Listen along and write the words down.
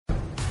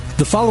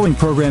The following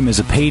program is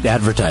a paid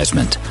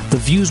advertisement. The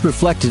views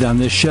reflected on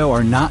this show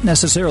are not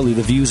necessarily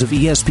the views of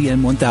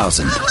ESPN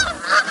 1000. Follow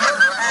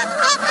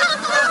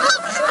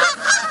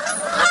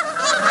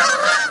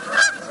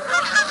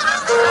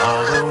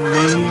me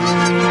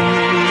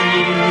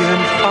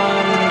and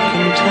find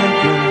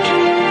contentment.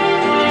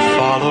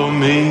 Follow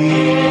me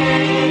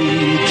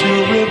to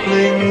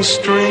rippling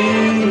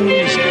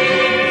streams.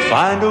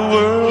 Find a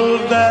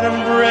world that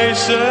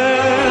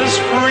embraces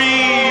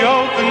free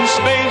open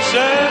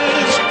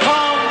spaces.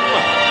 Come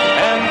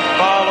and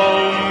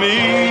follow me.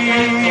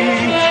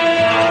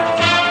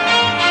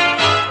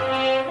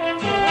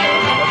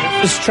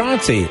 This is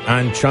Chauncey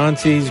on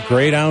Chauncey's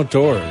Great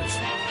Outdoors.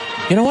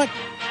 You know what?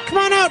 Come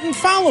on out and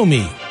follow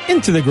me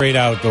into the great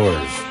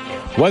outdoors.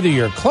 Whether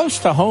you're close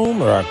to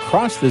home or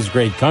across this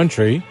great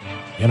country,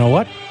 you know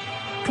what?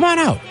 Come on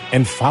out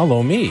and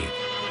follow me.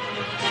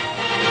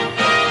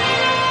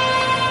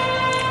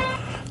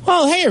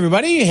 Well, hey,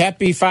 everybody.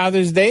 Happy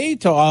Father's Day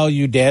to all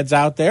you dads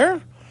out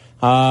there.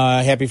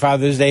 Happy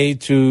Father's Day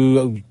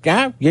to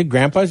your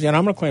grandpas. You know,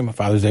 I'm going to claim a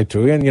Father's Day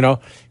too. And, you know,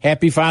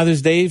 happy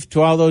Father's Day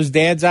to all those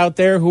dads out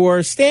there who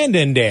are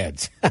stand-in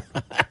dads.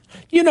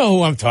 You know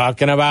who I'm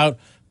talking about.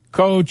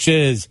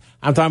 Coaches.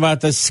 I'm talking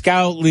about the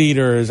scout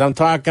leaders. I'm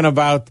talking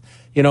about,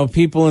 you know,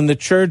 people in the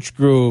church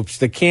groups,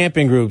 the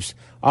camping groups,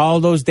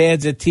 all those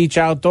dads that teach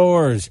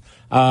outdoors.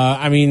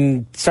 I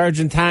mean,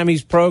 Sergeant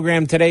Tommy's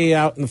program today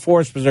out in the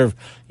Forest Preserve,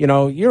 you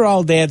know, you're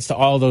all dads to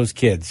all those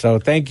kids. So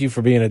thank you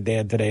for being a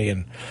dad today.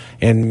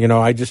 And you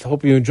know, I just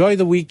hope you enjoy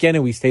the weekend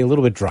and we stay a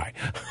little bit dry.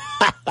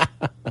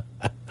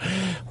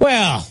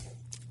 Well,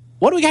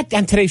 what do we got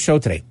on today's show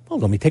today? Well,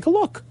 let me take a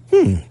look.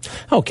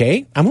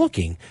 Okay, I'm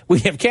looking. We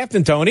have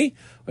Captain Tony.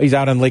 He's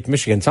out on Lake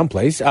Michigan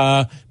someplace.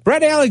 Brett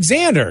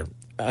Alexander.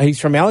 He's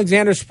from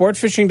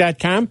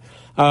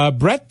AlexanderSportsFishing.com.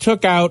 Brett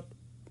took out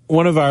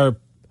one of our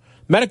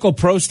medical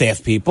pro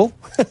staff people.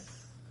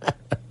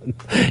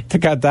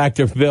 Took out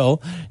Dr.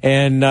 Bill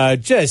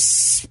and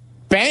just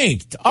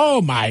spanked.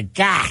 Oh, my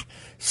God.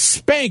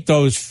 Spanked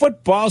those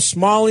football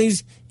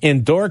smallies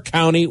in Door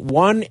County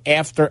one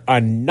after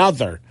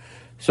another.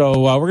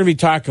 So we're going to be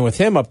talking with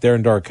him up there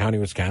in Door County,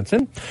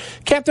 Wisconsin.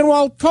 Captain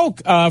Walt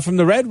Koch from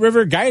the Red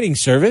River Guiding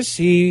Service.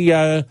 He's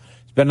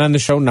been on the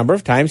show a number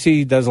of times.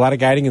 He does a lot of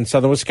guiding in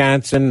southern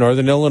Wisconsin,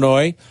 northern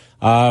Illinois.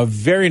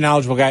 Very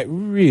knowledgeable guy.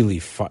 Really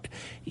fun.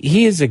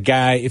 He is a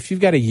guy, if you've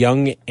got a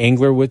young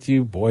angler with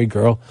you, boy,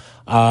 girl,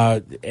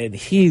 and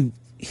he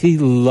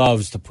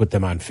loves to put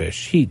them on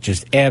fish. He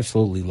just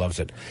absolutely loves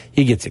it.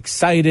 He gets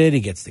excited.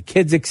 He gets the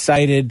kids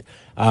excited.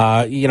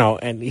 You know,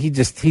 and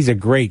he's a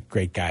great,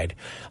 great guide.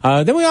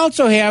 Then we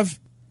also have,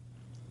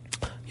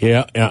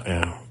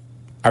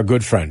 our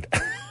good friend,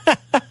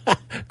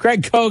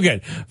 Craig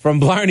Kogan from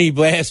Blarney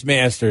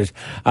Bassmasters.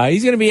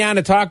 He's going to be on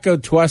to talk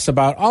to us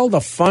about all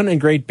the fun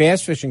and great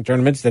bass fishing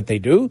tournaments that they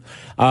do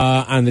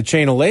on the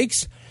chain of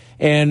lakes.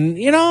 And,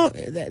 you know,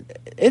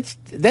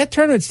 that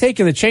tournament's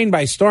taking the chain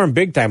by storm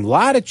big time. A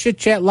lot of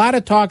chit-chat, a lot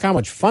of talk, how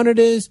much fun it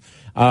is.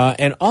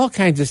 And all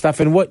kinds of stuff.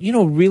 And what, you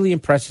know, really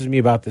impresses me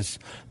about this,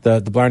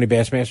 the Blarney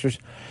Bassmasters,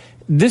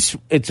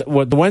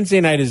 the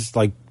Wednesday night is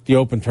like the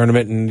open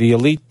tournament and the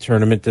elite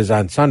tournament is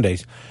on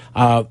Sundays.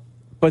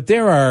 But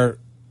there are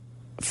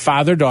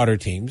father-daughter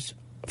teams,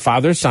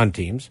 father-son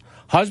teams,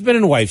 husband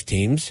and wife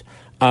teams,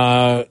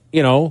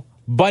 you know,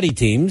 buddy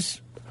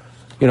teams,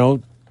 you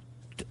know,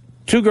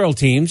 two-girl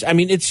teams. I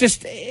mean, it's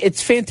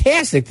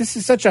fantastic. This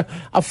is such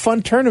a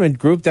fun tournament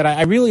group that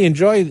I really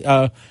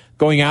enjoy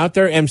going out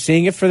there,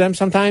 emceeing it for them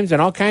sometimes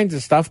and all kinds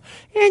of stuff.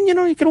 And, you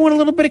know, you can win a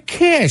little bit of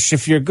cash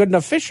if you're a good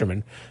enough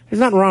fisherman. There's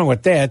nothing wrong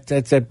with that.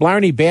 That's at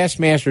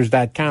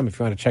BlarneyBassmasters.com if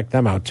you want to check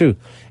them out, too.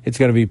 It's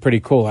going to be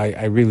pretty cool.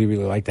 I really,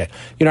 really like that.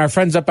 You know, our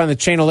friends up on the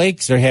Chain of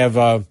Lakes, they have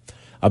a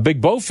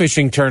big bow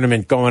fishing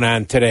tournament going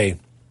on today.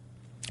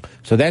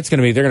 So they're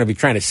going to be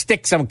trying to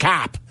stick some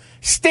cop.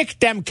 Stick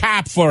them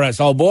cop for us,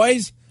 old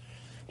boys.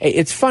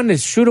 It's fun to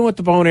shoot them with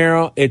the bow and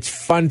arrow. It's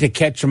fun to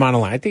catch them on a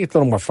line. I think it's a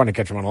little more fun to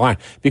catch them on a line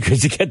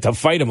because you get to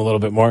fight them a little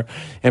bit more.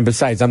 And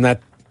besides, I'm not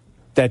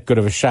that good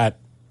of a shot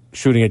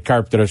shooting at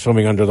carp that are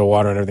swimming under the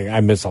water and everything. I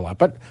miss a lot,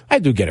 but I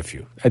do get a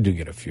few.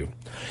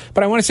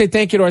 But I want to say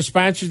thank you to our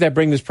sponsors that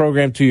bring this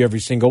program to you every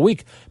single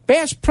week.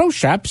 Bass Pro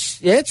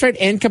Shops. Yeah, that's right.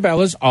 And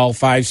Cabela's, all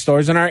 5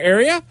 stores in our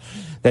area.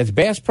 That's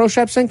Bass Pro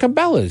Shops and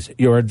Cabela's.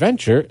 Your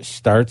adventure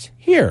starts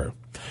here.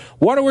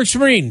 Waterworks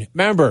Marine.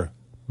 Remember,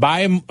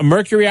 buy a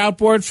Mercury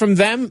outboard from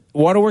them,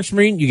 Waterworks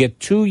Marine, you get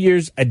 2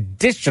 years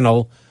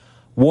additional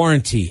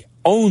warranty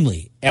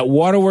only at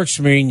Waterworks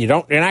Marine.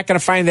 You're not going to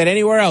find that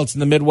anywhere else in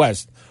the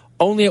Midwest.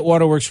 Only at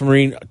Waterworks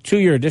Marine,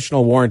 2-year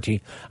additional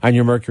warranty on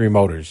your Mercury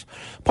motors.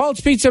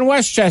 Paul's Pizza in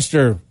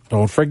Westchester.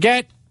 Don't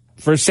forget,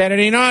 first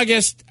Saturday in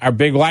August, our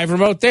big live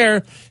remote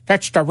there.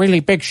 That's the really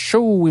big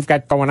show we've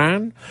got going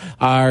on.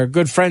 Our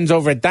good friends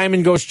over at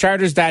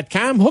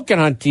DiamondGhostCharters.com, Hookin'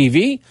 on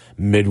TV,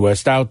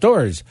 Midwest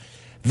Outdoors.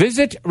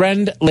 Visit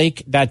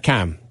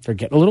RendLake.com. They're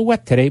getting a little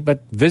wet today,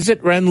 but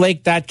visit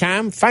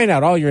RendLake.com. Find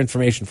out all your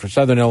information for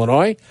Southern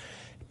Illinois.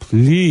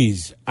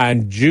 Please,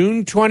 on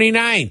June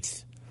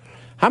 29th,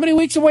 How many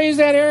weeks away is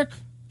that, Eric?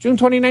 June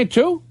 29th,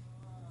 2?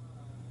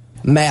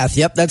 Math.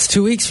 Yep, that's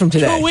 2 weeks from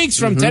today. 2 weeks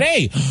from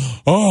today.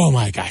 Oh,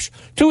 my gosh.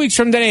 2 weeks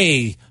from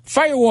today,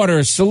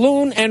 Firewater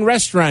Saloon and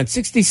Restaurant,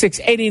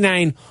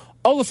 6689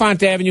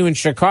 Oliphant Avenue in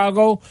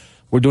Chicago.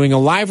 We're doing a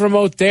live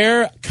remote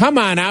there. Come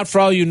on out for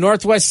all you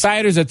Northwest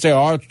Siders that say,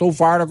 oh, it's too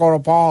far to go to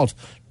Paul's.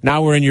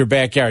 Now we're in your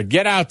backyard.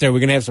 Get out there. We're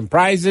going to have some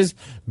prizes.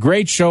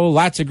 Great show.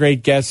 Lots of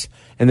great guests.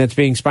 And that's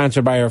being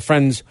sponsored by our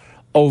friends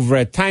over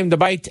at Time to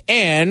Bite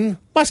and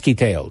Muskie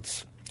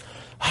Tails.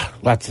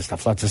 Lots of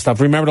stuff.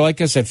 Remember to like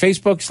us at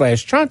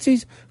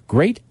Facebook/Chauncey's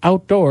Great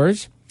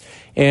Outdoors.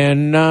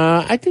 And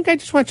I think I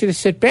just want you to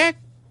sit back,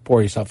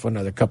 pour yourself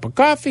another cup of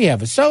coffee,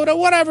 have a soda,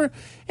 whatever,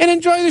 and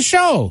enjoy the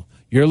show.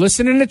 You're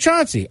listening to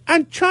Chauncey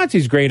on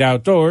Chauncey's Great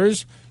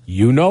Outdoors.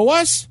 You know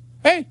us.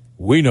 Hey,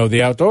 we know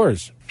the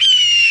outdoors.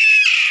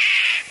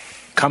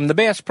 Come to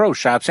Bass Pro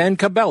Shops and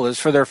Cabela's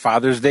for their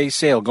Father's Day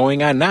sale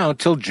going on now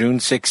till June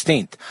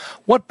 16th.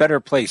 What better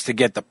place to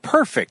get the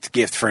perfect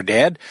gift for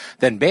Dad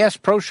than Bass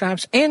Pro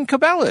Shops and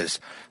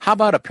Cabela's? How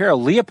about a pair of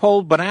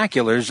Leopold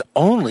binoculars,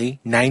 only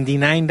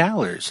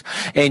 $99?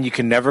 And you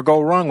can never go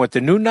wrong with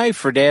the new knife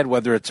for Dad,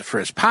 whether it's for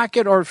his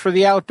pocket or for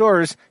the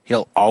outdoors.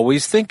 He'll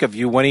always think of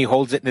you when he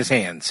holds it in his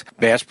hands.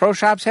 Bass Pro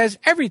Shops has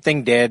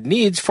everything Dad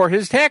needs for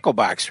his tackle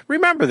box.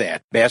 Remember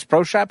that. Bass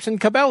Pro Shops and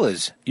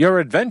Cabela's. Your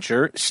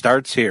adventure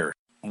starts here.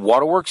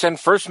 Waterworks and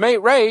First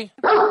Mate Ray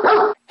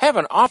have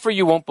an offer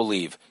you won't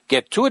believe.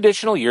 Get 2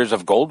 additional years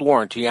of gold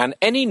warranty on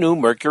any new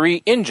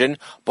Mercury engine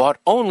bought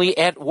only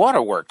at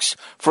Waterworks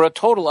for a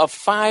total of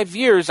 5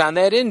 years on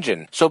that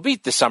engine. So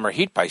beat the summer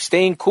heat by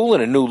staying cool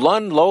in a new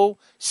Lund, Lowe,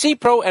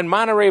 Sea-Pro, and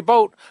Monterey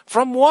boat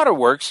from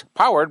Waterworks,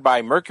 powered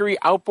by Mercury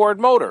outboard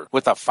motor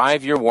with a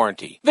 5-year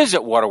warranty.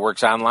 Visit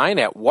Waterworks online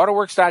at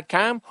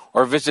waterworks.com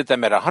or visit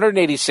them at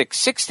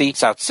 18660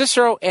 South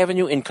Cicero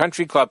Avenue in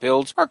Country Club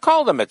Hills, or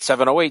call them at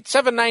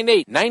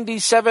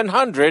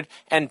 708-798-9700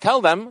 and tell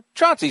them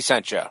Chauncey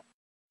sent you.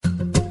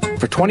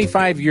 For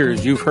 25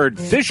 years, you've heard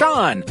Fish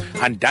On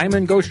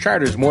Diamond Ghost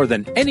Charters more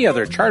than any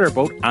other charter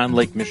boat on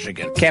Lake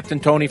Michigan. Captain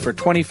Tony, for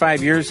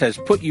 25 years, has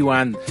put you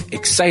on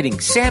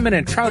exciting salmon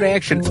and trout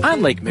action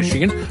on Lake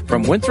Michigan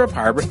from Winthrop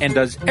Harbor and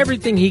does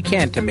everything he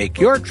can to make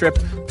your trip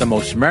the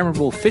most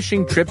memorable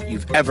fishing trip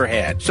you've ever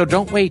had. So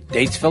don't wait.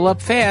 Dates fill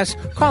up fast.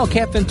 Call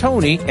Captain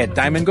Tony at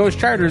Diamond Ghost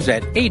Charters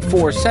at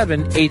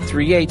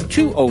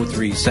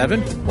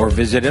 847-838-2037 or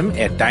visit him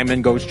at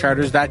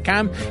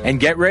diamondghostcharters.com and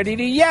get ready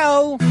to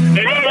yell.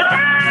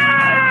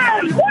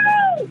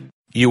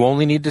 You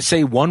only need to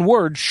say one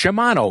word,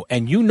 Shimano,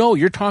 and you know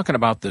you're talking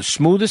about the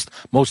smoothest,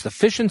 most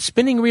efficient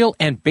spinning reel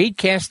and bait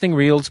casting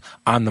reels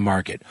on the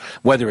market.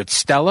 Whether it's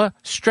Stella,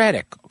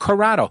 Stratic,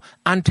 Corrado,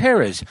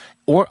 Antares,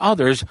 or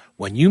others,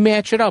 when you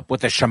match it up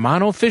with a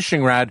Shimano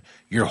fishing rod,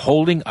 you're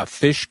holding a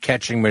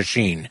fish-catching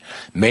machine.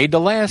 Made to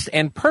last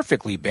and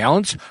perfectly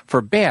balanced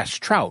for bass,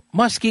 trout,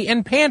 muskie,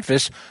 and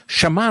panfish,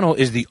 Shimano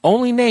is the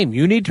only name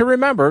you need to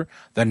remember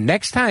the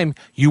next time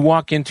you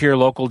walk into your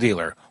local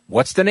dealer.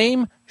 What's the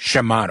name?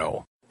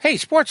 Shimano. Hey,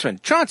 sportsman,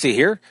 Chauncey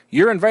here.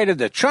 You're invited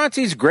to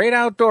Chauncey's Great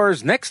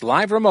Outdoors next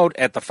live remote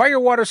at the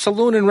Firewater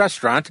Saloon and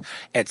Restaurant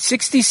at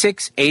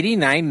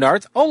 6689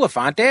 North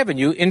Oliphant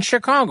Avenue in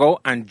Chicago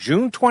on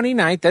June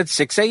 29th at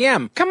 6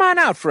 a.m. Come on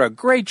out for a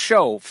great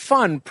show,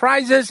 fun,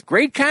 prizes,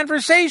 great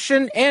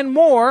conversation, and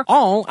more,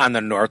 all on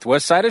the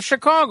northwest side of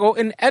Chicago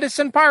in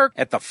Edison Park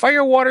at the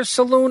Firewater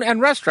Saloon and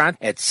Restaurant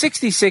at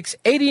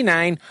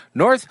 6689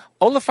 North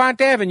Oliphant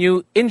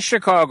Avenue in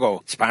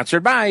Chicago.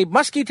 Sponsored by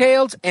Muskie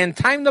Tails and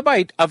Time to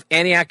Bite of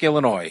Antioch,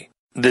 Illinois.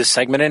 This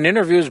segment and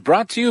interview is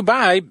brought to you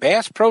by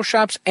Bass Pro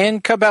Shops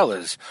and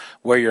Cabela's,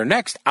 where your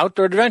next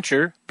outdoor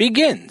adventure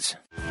begins.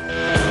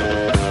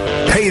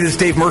 Hey, this is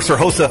Dave Mercer,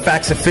 host of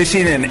Facts of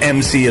Fishing and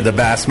MC of the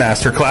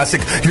Bassmaster Classic.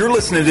 You're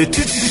listening to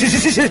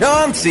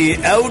Chauncey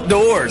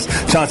Outdoors,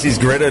 Chauncey's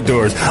Great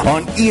Outdoors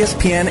on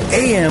ESPN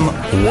AM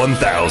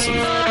 1000.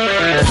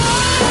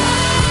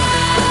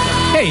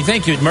 Hey,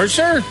 thank you,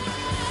 Mercer.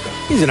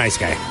 He's a nice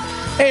guy.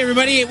 Hey,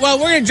 everybody. Well,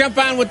 we're going to jump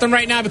on with him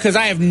right now because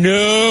I have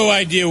no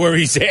idea where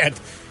he's at.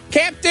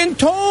 Captain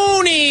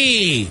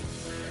Tony!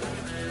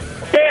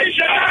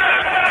 Fishing!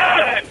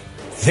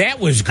 That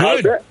was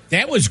good.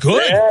 That was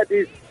good. Yeah,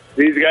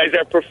 these guys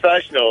are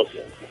professionals.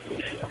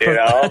 You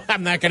know?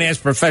 I'm not going to ask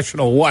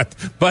professional what,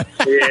 but...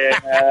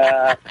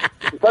 Yeah.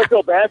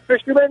 Professional bass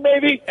fisherman,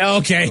 maybe?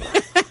 Okay.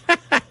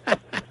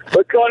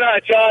 What's going on,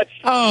 Josh?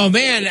 Oh,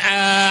 man.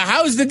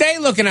 How's the day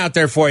looking out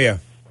there for you?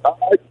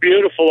 It's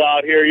beautiful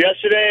out here.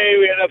 Yesterday,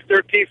 we ended up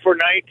 13 for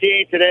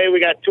 19. Today, we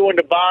got 2 in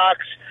the box.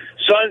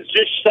 Sun's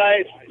just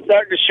starting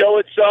to show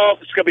itself.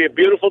 It's going to be a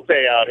beautiful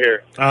day out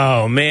here.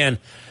 Oh, man.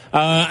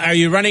 Are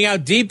you running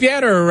out deep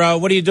yet, or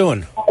what are you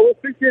doing? We're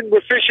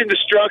fishing the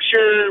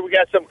structure. We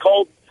got some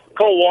cold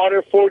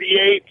water,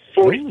 48,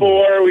 44.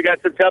 Ooh. We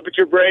got some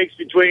temperature breaks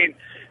between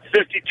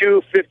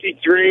 52,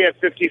 53, and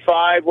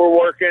 55 we're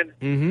working.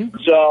 Mm-hmm.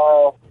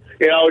 So,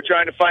 we're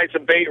trying to find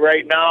some bait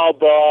right now,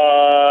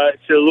 but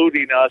it's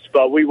eluding us.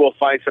 But we will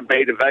find some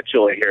bait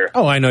eventually here.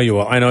 Oh, I know you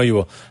will.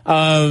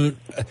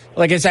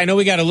 Like I said, I know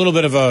we got a little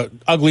bit of a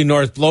ugly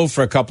north blow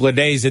for a couple of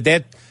days. Did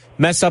that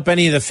mess up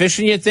any of the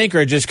fishing, you think,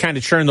 or just kind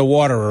of churn the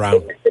water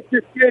around?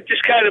 It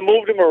just kind of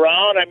moved them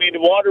around. I mean, the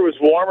water was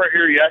warmer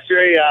here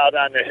yesterday out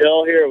on the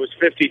hill here. It was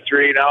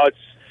 53. Now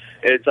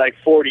it's like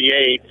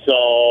 48.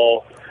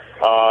 So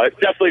it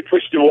definitely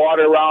pushed the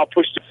water around,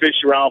 pushed the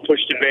fish around,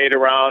 pushed the bait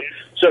around.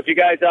 So if you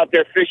guys out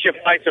there fishing,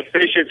 find some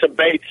fish and some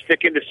bait,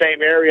 stick in the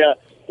same area,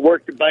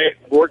 work the bait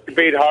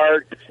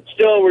hard.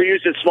 Still, we're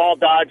using small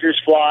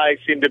Dodgers fly.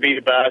 Seem to be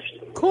the best.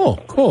 Cool.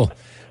 All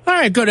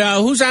right, good.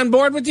 Who's on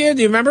board with you?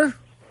 Do you remember?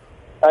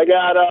 I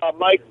got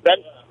Mike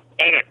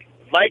Bennett.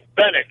 Mike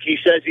Bennett. He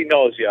says he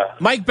knows you.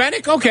 Mike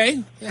Bennett?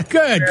 Okay.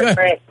 Good.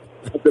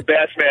 The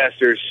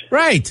Bassmasters.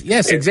 Right.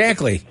 Yes,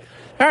 exactly.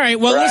 All right.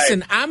 Well,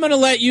 Listen, I'm going to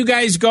let you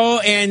guys go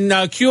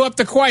and cue up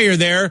the choir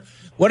there.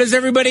 What does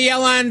everybody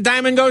yell on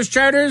Diamond Ghost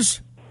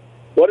Charters?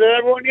 What did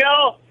everyone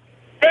yell?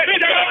 Fishing!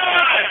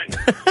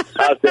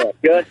 Out there.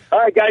 Good. All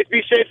right, guys.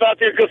 Be safe out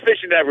there. Good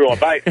fishing, everyone.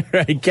 Bye.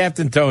 Right.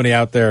 Captain Tony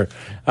out there,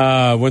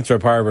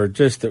 Winthrop Harbor.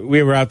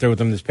 We were out there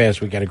with him this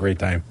past week. Had a great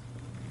time.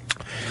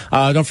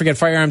 Don't forget,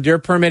 firearm deer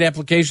permit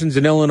applications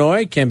in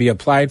Illinois can be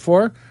applied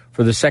for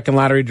the second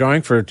lottery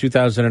drawing for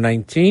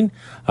 2019.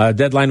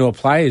 Deadline to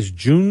apply is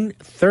June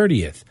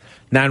 30th.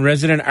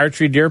 Non-resident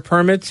archery deer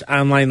permits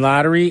online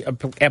lottery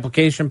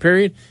application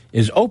period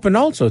is open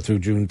also through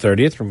June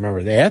 30th.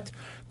 Remember that.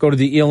 Go to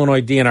the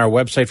Illinois DNR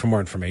website for more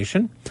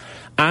information.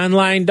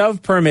 Online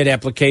dove permit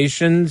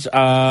applications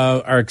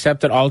are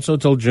accepted also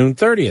till June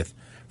 30th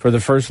for the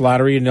first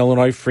lottery in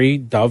Illinois free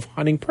dove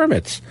hunting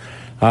permits.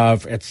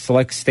 At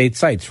select state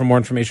sites. For more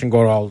information,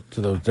 go all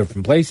to those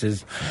different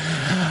places.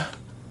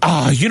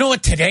 You know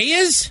what today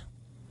is?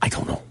 I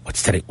don't know.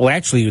 What's today? Well,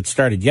 actually, it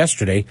started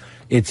yesterday.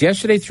 It's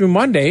yesterday through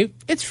Monday.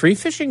 It's free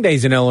fishing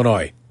days in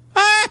Illinois.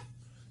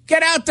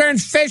 Get out there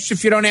and fish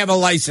if you don't have a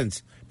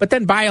license. But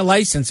then buy a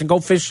license and go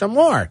fish some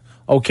more.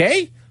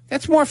 Okay?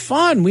 That's more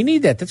fun. We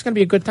need that. That's going to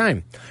be a good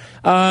time.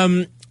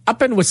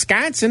 Up in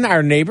Wisconsin,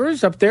 our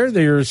neighbors up there,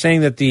 they're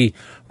saying that the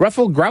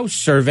ruffed grouse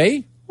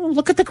survey... Oh,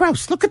 look at the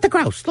grouse. Look at the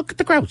grouse. Look at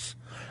the grouse.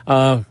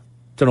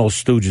 It's an old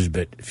Stooges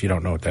bit, if you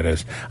don't know what that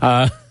is.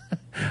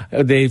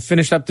 They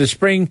finished up this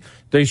spring.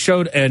 They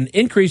showed an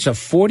increase of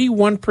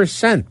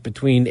 41%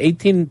 between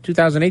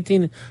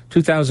 2018 and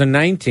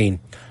 2019.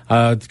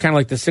 It's kind of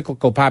like the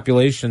cyclical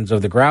populations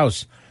of the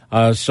grouse.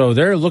 So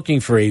they're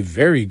looking for a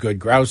very good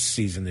grouse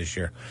season this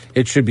year.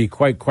 It should be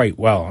quite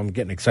well. I'm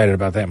getting excited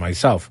about that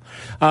myself.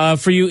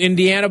 For you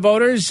Indiana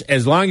boaters,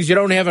 as long as you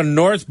don't have a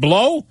north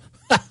blow...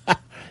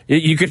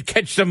 You could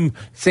catch some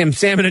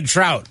salmon and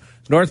trout.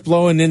 North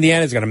blow in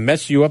Indiana is going to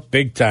mess you up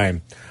big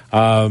time.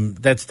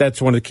 That's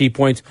one of the key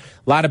points.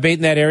 A lot of bait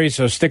in that area,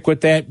 so stick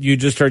with that. You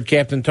just heard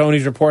Captain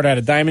Tony's report out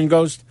of Diamond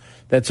Ghost.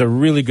 That's a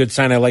really good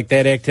sign. I like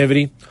that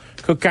activity.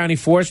 Cook County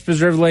Forest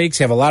Preserve lakes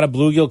have a lot of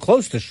bluegill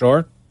close to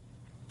shore,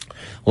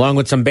 along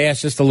with some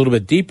bass just a little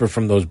bit deeper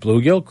from those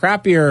bluegill.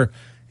 Crappie are,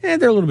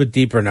 they're a little bit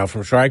deeper now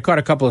from shore. I caught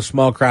a couple of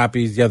small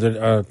crappies the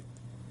other,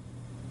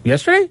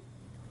 yesterday?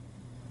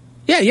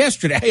 Yeah,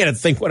 yesterday. I had to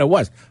think what it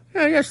was.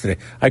 Yeah,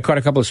 yesterday. I caught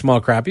a couple of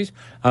small crappies.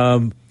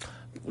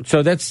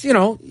 So that's, you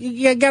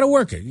got to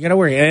work it.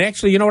 And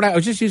actually, you know what? I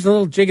was just using a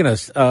little jig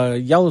and a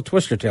yellow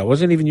twister tail.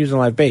 Wasn't even using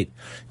live bait.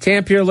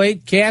 Tampier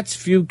Lake, cats,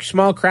 few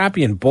small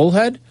crappie and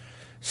bullhead.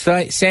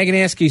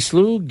 Saganaski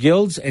Slough,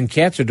 gills, and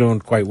cats are doing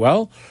quite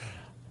well.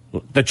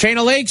 The chain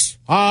of lakes,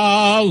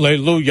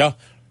 hallelujah.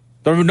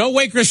 The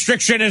no-wake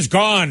restriction is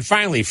gone.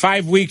 Finally,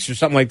 5 weeks or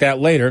something like that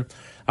later.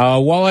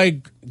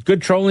 Walleye,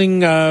 good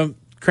trolling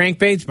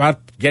crankbaits, about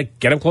get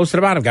them close to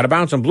the bottom. Got to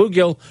bounce them.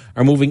 Bluegill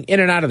are moving in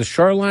and out of the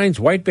shorelines.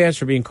 White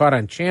bass are being caught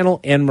on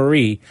Channel and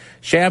Marie.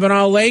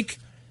 Shabbonall Lake,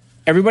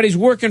 everybody's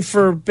working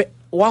for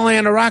walleye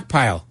on a rock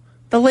pile.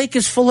 The lake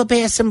is full of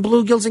bass and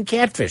bluegills and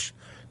catfish.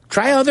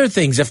 Try other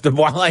things if the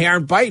walleye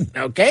aren't biting,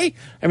 okay?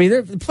 I mean,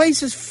 the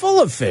place is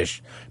full of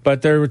fish,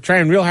 but they're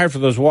trying real hard for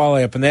those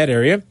walleye up in that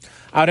area.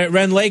 Out at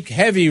Wren Lake,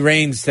 heavy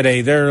rains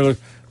today. They're a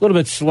little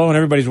bit slow, and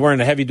everybody's wearing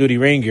the heavy-duty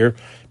rain gear,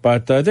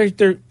 but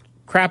they're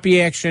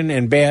crappie action,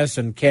 and bass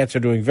and cats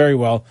are doing very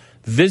well.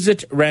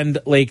 Visit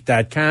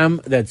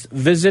rendlake.com. That's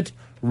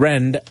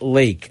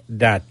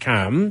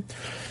visitrendlake.com.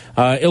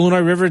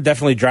 Illinois River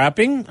definitely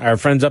dropping. Our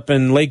friends up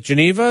in Lake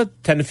Geneva,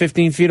 10 to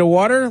 15 feet of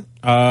water.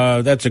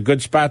 That's a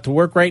good spot to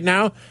work right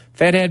now.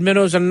 Fathead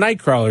minnows and night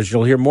crawlers.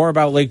 You'll hear more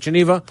about Lake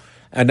Geneva.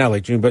 Not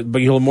Lake Geneva,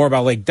 but you'll hear more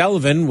about Lake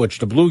Delavan, which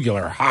the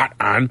bluegill are hot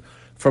on,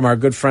 from our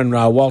good friend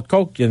Walt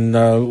Koch in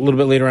a little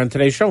bit later on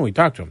today's show when we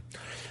talk to him.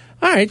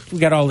 All right, we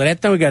got all of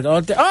that. Then we got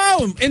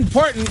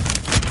important.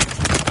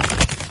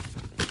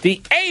 The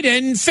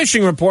Aiden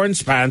Fishing Report,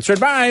 sponsored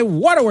by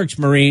Waterworks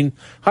Marine,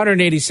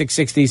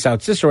 18660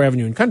 South Cicero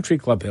Avenue in Country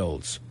Club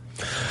Hills.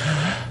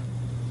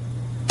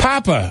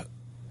 Papa,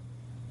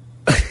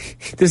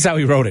 this is how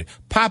he wrote it.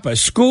 Papa,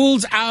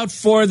 school's out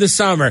for the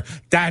summer. ...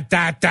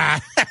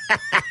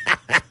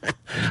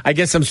 I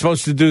guess I'm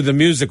supposed to do the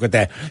music with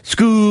that.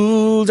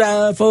 School's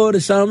out for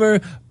the summer.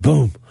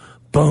 Boom,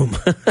 boom.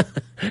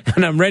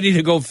 And I'm ready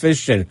to go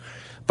fishing.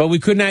 But we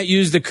could not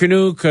use the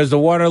canoe because the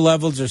water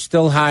levels are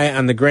still high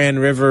on the Grand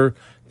River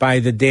by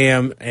the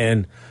dam,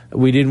 and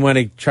we didn't want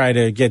to try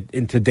to get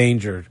into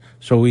danger.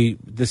 So we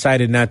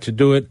decided not to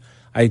do it.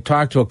 I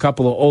talked to a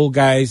couple of old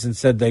guys and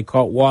said they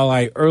caught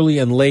walleye early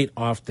and late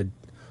off the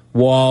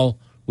wall,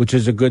 which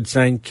is a good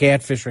sign.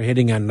 Catfish are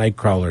hitting on night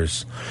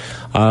crawlers.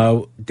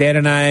 Dad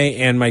and I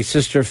and my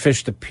sister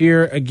fished the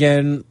pier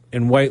again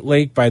in White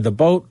Lake by the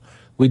boat.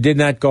 We did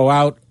not go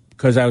out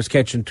because I was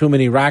catching too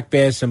many rock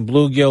bass and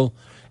bluegill,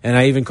 and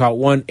I even caught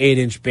one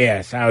 8-inch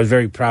bass. I was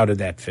very proud of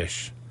that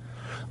fish.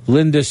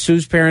 Linda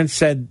Sue's parents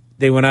said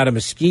they went out of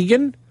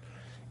Muskegon,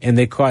 and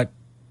they caught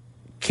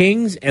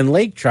kings and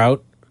lake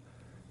trout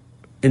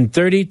in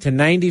 30 to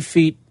 90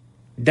 feet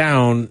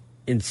down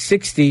in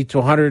 60 to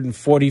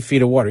 140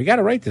 feet of water. You got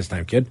it right this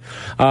time, kid.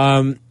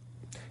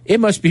 It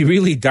must be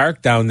really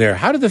dark down there.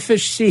 How do the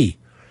fish see?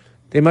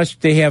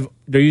 They're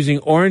using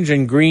orange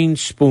and green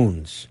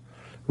spoons.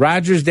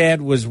 Roger's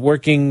dad was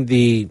working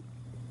the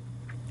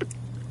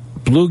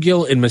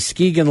bluegill in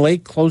Muskegon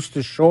Lake close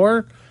to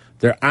shore.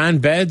 They're on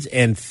beds,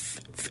 and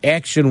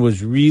action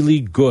was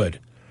really good.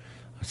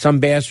 Some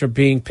bass are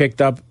being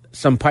picked up.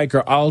 Some pike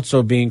are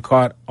also being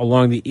caught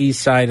along the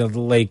east side of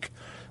the lake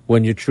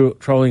when you're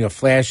trolling a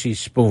flashy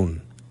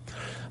spoon.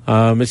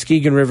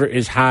 Muskegon River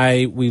is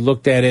high. We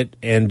looked at it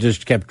and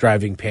just kept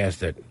driving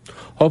past it.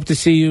 Hope to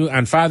see you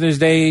on Father's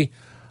Day.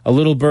 A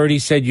little birdie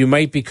said you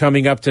might be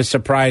coming up to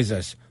surprise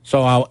us,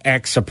 so I'll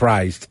act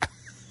surprised.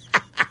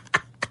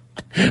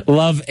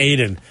 Love,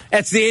 Aiden.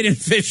 That's the Aiden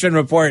Fishing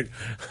Report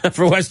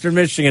for Western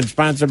Michigan,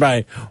 sponsored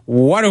by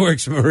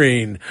Waterworks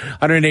Marine,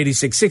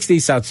 18660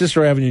 South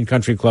Cicero Avenue in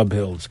Country Club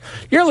Hills.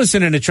 You're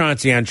listening to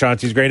Chauncey on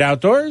Chauncey's Great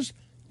Outdoors.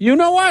 You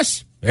know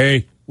us.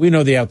 Hey, we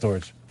know the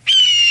outdoors.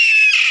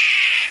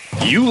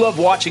 You love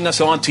watching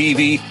us on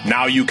TV?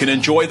 Now you can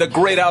enjoy the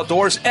great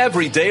outdoors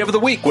every day of the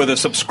week with a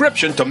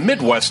subscription to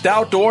Midwest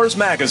Outdoors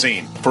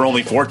magazine. For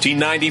only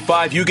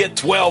 $14.95, you get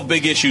 12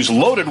 big issues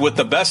loaded with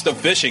the best of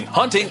fishing,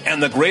 hunting,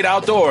 and the great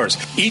outdoors.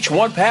 Each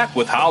one packed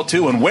with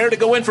how-to and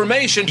where-to-go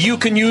information you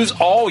can use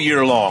all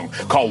year long.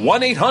 Call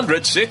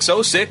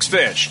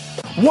 1-800-606-FISH.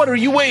 What are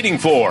you waiting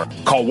for?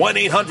 Call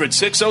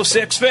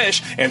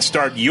 1-800-606-FISH and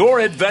start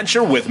your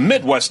adventure with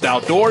Midwest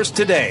Outdoors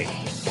today.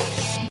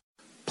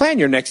 Plan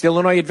your next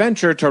Illinois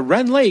adventure to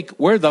Wren Lake,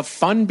 where the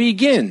fun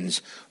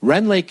begins.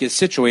 Wren Lake is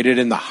situated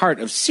in the heart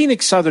of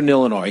scenic southern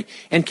Illinois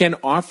and can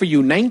offer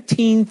you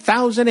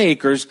 19,000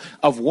 acres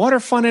of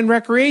water fun and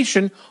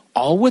recreation,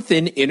 all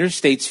within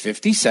Interstates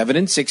 57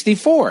 and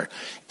 64.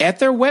 At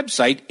their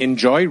website,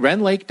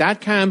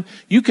 enjoywrenlake.com,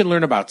 you can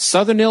learn about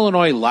southern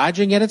Illinois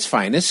lodging at its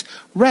finest,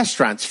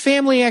 restaurants,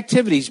 family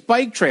activities,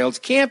 bike trails,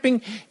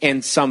 camping,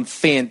 and some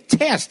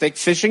fantastic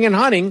fishing and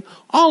hunting,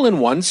 all in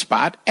one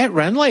spot at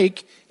Wren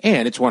Lake.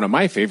 And it's one of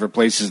my favorite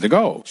places to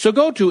go. So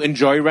go to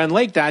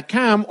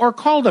enjoywrenlake.com or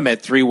call them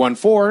at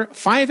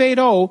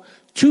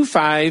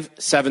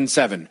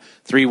 314-580-2577.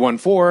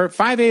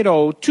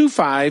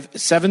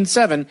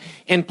 314-580-2577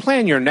 and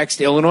plan your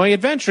next Illinois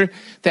adventure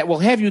that will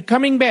have you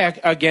coming back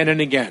again and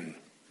again.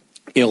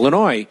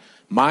 Illinois,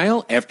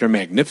 mile after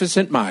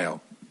magnificent mile.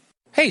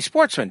 Hey,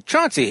 sportsman,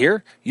 Chauncey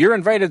here. You're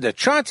invited to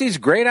Chauncey's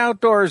Great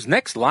Outdoors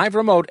next live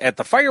remote at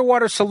the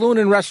Firewater Saloon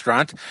and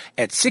Restaurant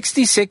at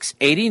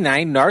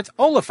 6689 North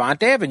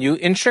Oliphant Avenue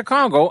in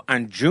Chicago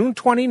on June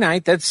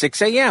 29th at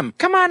 6 a.m.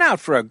 Come on out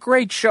for a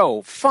great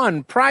show,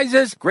 fun,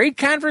 prizes, great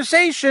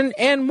conversation,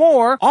 and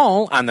more,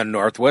 all on the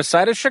northwest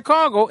side of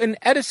Chicago in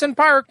Edison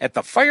Park at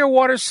the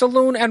Firewater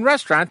Saloon and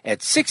Restaurant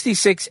at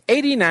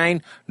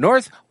 6689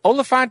 North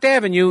Oliphant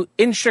Avenue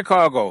in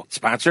Chicago.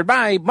 Sponsored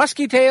by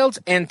Muskie Tails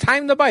and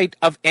Time the Bite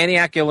of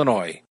Antioch,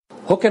 Illinois.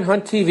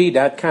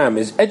 HookandHuntTV.com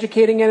is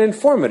educating and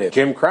informative.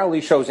 Jim Crowley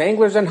shows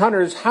anglers and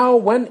hunters how,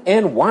 when,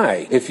 and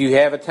why. If you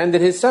have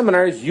attended his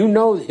seminars, you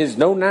know his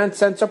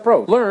no-nonsense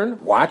approach. Learn,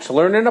 watch,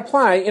 learn, and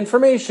apply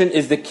information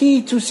is the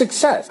key to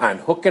success on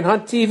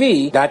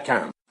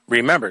HookandHuntTV.com.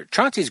 Remember,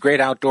 Chauncey's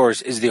Great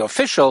Outdoors is the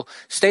official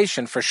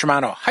station for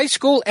Shimano High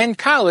School and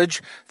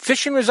College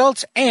fishing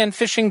results and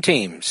fishing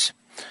teams.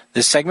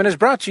 This segment is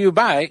brought to you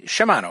by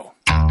Shimano.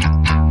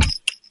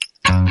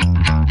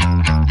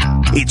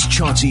 It's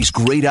Chauncey's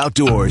Great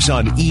Outdoors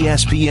on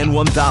ESPN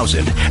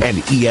 1000 and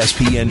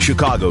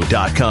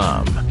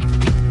ESPNChicago.com.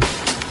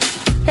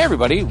 Hey,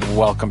 everybody.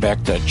 Welcome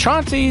back to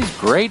Chauncey's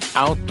Great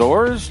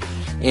Outdoors.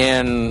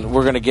 And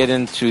we're going to get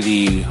into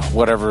the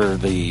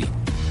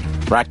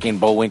Rotking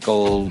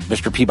Bullwinkle,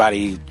 Mr.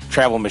 Peabody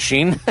travel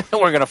machine.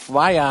 We're going to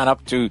fly on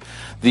up to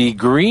the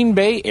Green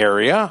Bay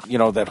area, you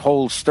know, that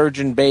whole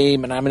Sturgeon Bay,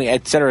 Menominee,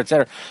 et cetera, et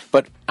cetera.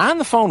 But on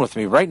the phone with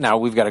me right now,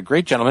 we've got a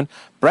great gentleman,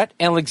 Brett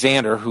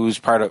Alexander, who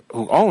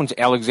owns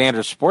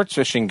Alexander Sports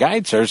Fishing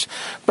Guide Service.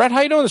 Brett,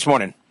 how you doing this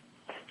morning?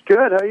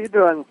 Good. How you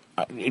doing?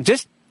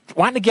 Just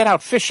wanting to get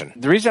out fishing.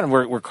 The reason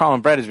we're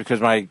calling Brett is because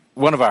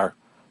one of our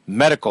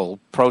medical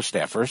pro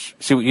staffers.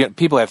 See,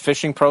 people have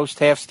fishing pro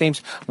staff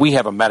teams. We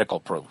have a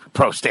medical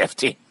pro staff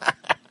team.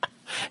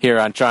 here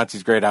on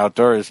Chauncey's Great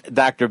Outdoors.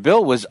 Dr.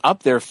 Bill was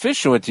up there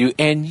fishing with you,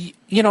 and,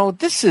 you know,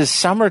 this is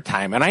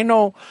summertime, and I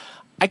know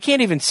I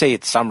can't even say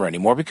it's summer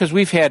anymore because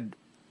we've had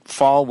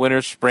fall,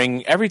 winter,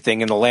 spring,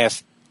 everything in the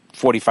last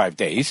 45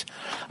 days.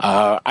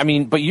 I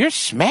mean, but you're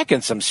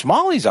smacking some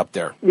smallies up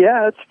there.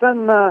 Yeah, it's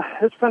been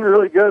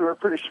really good. We're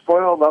pretty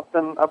spoiled up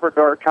in Upper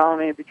Door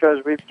County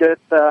because we get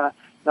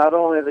not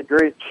only the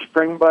great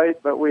spring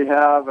bite, but we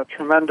have a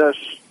tremendous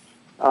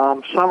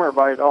summer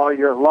bite all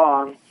year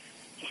long.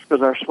 Just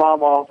because our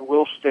smallmouth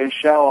will stay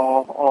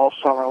shallow all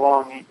summer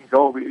long eating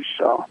gobies,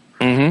 so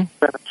been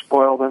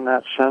spoiled in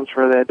that sense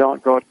where they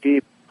don't go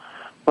deep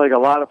like a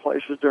lot of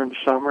places during the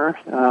summer.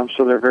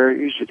 So they're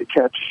very easy to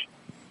catch.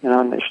 You know,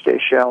 and they stay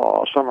shallow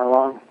all summer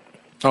long.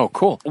 Oh,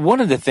 cool.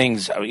 One of the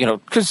things, you know,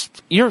 because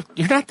you're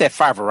not that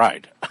far of a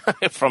ride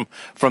from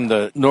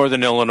the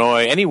northern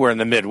Illinois, anywhere in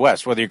the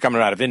Midwest, whether you're coming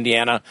out of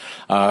Indiana,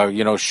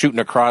 you know, shooting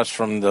across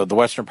from the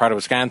western part of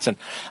Wisconsin.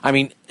 I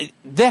mean,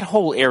 that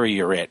whole area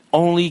you're at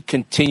only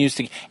continues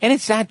to, and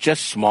it's not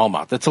just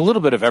smallmouth. It's a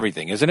little bit of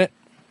everything, isn't it?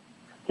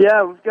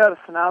 Yeah, we've got a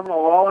phenomenal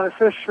walleye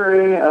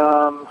fishery,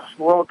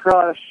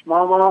 world-class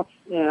smallmouth,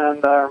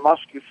 and our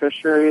muskie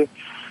fishery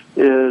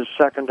is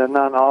second to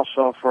none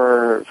also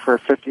for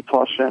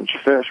 50-plus inch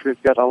fish.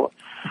 We've got a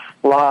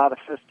lot of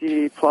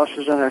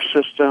 50-pluses in our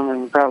system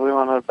and probably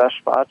one of the best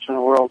spots in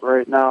the world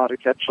right now to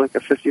catch like a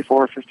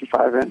 54,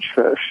 55-inch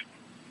fish.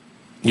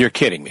 You're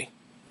kidding me.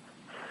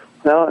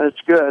 No,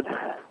 it's good.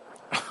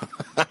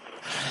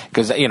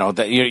 Because, you know,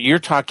 you're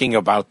talking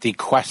about the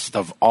quest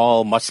of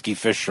all muskie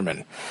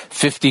fishermen,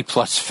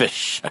 50-plus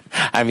fish.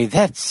 I mean,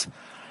 that's...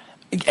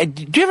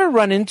 Do you ever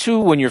run into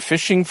when you're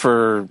fishing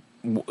for,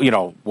 you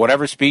know,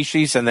 whatever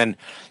species, and then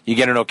you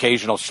get an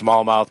occasional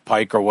smallmouth,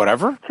 pike, or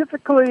whatever?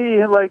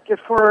 Typically, like if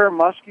we're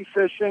muskie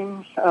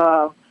fishing,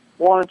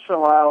 once in a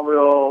while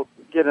we'll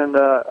get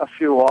into a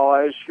few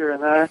walleyes here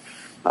and there.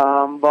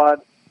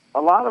 But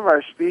a lot of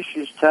our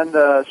species tend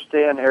to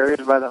stay in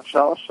areas by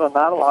themselves, so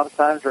not a lot of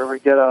times where we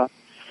get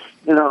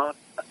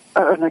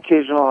an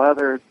occasional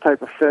other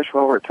type of fish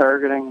while we're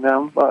targeting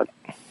them, but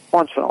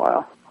once in a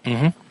while.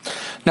 Mm-hmm.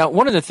 Now,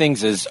 one of the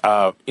things is,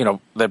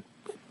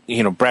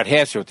 Brett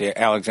Hass here with the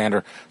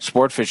Alexander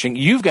Sport Fishing,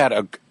 you've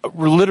got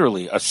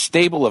literally a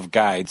stable of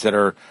guides that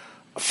are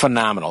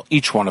phenomenal,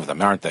 each one of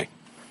them, aren't they?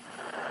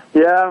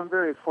 Yeah, I'm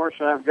very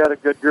fortunate. I've got a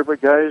good group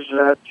of guys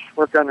that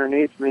work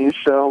underneath me,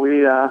 so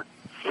we,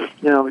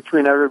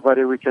 between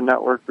everybody, we can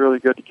network really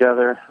good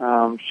together,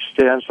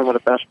 stay on some of the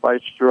best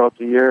bites throughout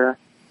the year,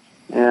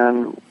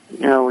 and,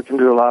 we can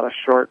do a lot of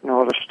short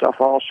notice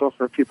stuff also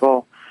for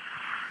people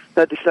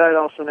that decide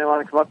also they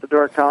want to come up to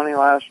Door County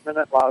last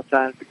minute. A lot of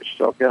times we can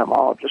still get them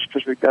all just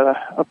because we've got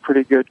a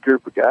pretty good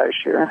group of guys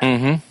here.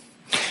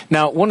 Mm-hmm.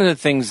 Now, one of the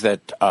things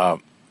that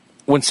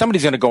when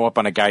somebody's going to go up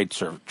on a guide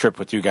trip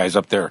with you guys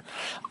up there,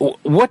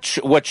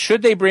 what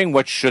should they bring?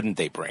 What shouldn't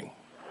they bring?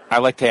 I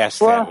like to ask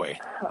that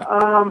way.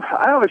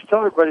 I always tell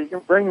everybody you can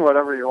bring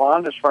whatever you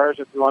want as far as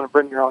if you want to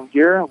bring your own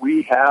gear.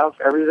 We have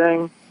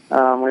everything. We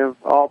have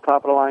all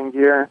top-of-the-line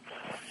gear.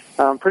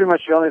 Pretty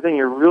much the only thing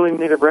you really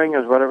need to bring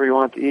is whatever you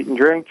want to eat and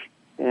drink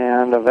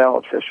and a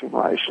valid fishing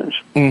license.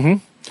 Mm-hmm.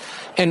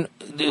 And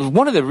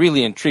one of the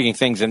really intriguing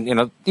things,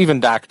 and, even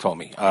Doc told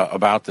me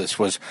about this,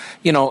 was,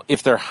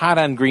 if they're hot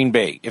on Green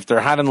Bay, if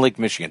they're hot on Lake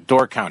Michigan,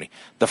 Door County,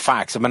 the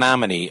Fox, the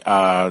Menominee,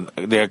 the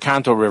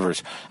Oconto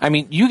Rivers, I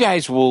mean, you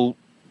guys will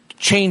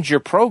change your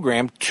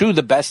program to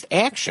the best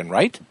action,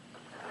 right?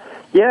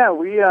 Yeah,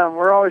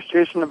 we're always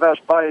chasing the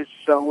best bites,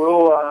 so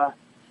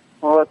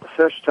we'll let the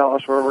fish tell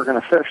us where we're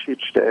going to fish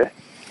each day.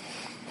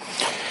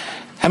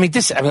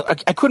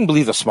 I couldn't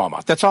believe the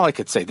smallmouth. That's all I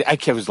could say. I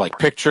was like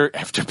picture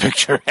after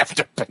picture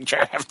after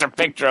picture after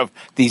picture of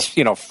these,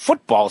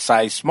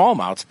 football-sized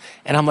smallmouths.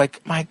 And I'm like,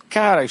 my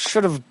God, I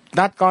should have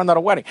not gone to the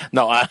wedding.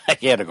 No, I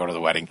had to go to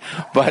the wedding,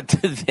 but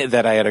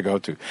that I had to go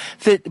to.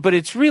 But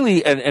it's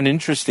really an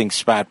interesting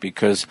spot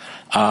because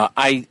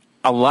a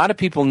lot of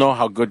people know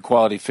how good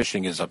quality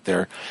fishing is up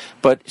there.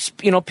 But,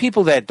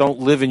 people that don't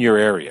live in your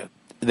area,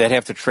 that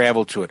have to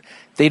travel to it,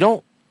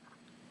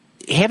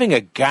 having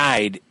a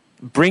guide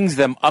brings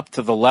them up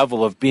to the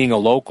level of being a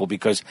local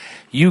because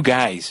you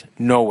guys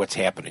know what's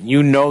happening.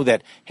 You know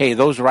that, hey,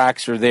 those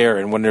rocks are there,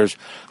 and when there's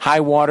high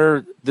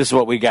water, this is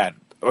what we got.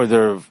 Or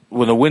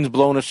when the wind's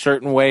blowing a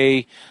certain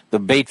way, the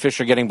bait fish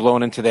are getting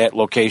blown into that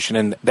location,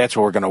 and that's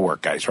where we're going to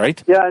work, guys,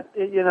 right? Yeah,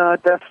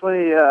 it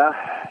definitely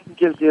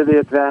gives you the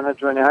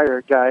advantage when you hire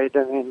a guide.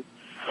 I mean,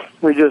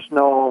 we just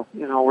know,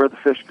 where the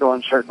fish go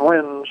in certain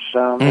winds.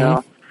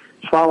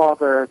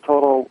 Smallmouth are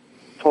total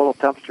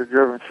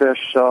temperature-driven fish,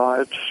 so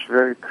it's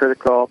very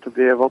critical to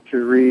be able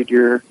to read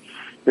your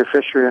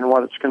fishery and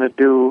what it's going to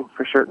do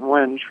for certain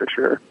winds, for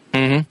sure.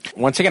 Mm-hmm.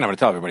 Once again, I'm going to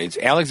tell everybody, it's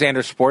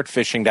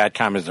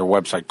AlexanderSportFishing.com is their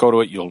website. Go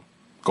to it, you'll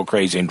go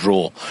crazy and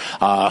drool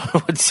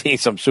with seeing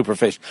some super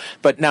fish.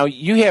 But now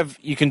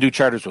you can do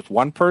charters with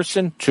one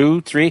person,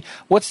 2, 3.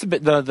 What's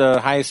the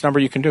highest number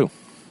you can do?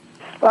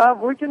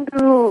 We can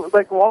do,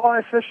 like,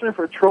 walleye fishing if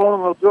we're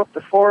trolling. We'll do up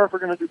to 4. If we're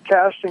going to do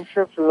casting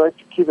trips, we like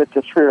to keep it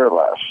to 3 or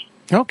less.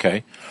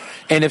 Okay.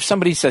 And if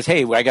somebody says,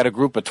 hey, I got a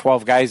group of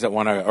 12 guys that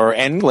want to,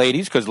 and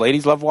ladies, because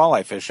ladies love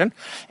walleye fishing,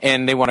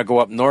 and they want to go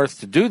up north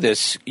to do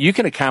this, you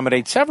can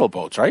accommodate several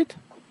boats, right?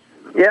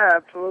 Yeah,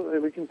 absolutely.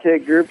 We can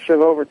take groups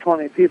of over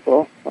 20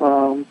 people.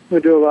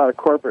 We do a lot of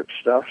corporate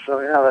stuff,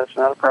 so yeah, that's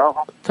not a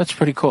problem. That's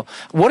pretty cool.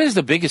 What is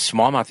the biggest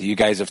smallmouth that you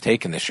guys have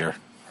taken this year?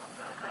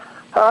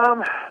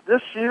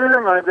 This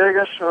year, my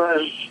biggest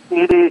was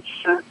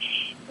 886.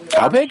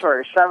 How big?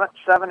 Sorry,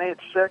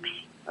 786.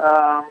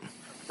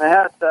 We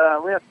had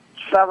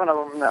 7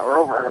 of them that were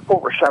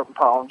over 7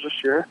 pounds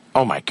this year.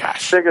 Oh my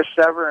gosh! Biggest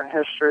ever in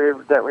history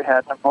that we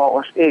had in the boat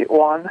was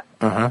 8-1.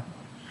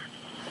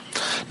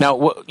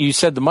 Now, you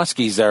said the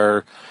muskies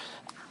are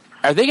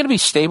they going to be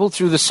stable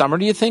through the summer?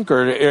 Do you think,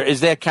 or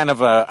is that kind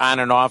of on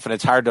and off, and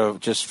it's hard to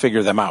just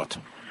figure them out?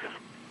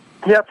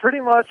 Yeah, pretty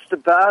much the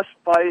best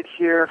bite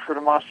here for the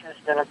muskies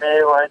is going to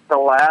be like the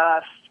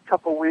last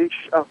couple weeks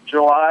of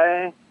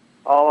July,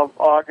 all of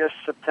August,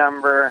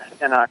 September,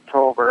 and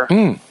October.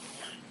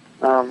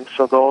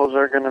 So those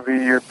are going to be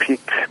your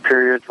peak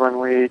periods when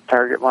we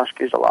target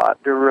muskies a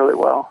lot. Do really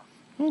well.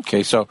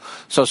 Okay, so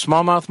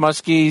smallmouth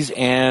muskies,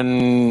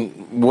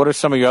 and what are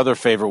some of your other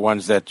favorite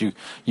ones that you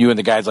and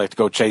the guys like to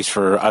go chase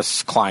for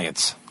us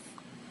clients?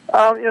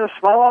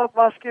 Smallmouth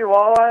muskie,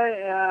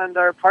 walleye, and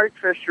our pike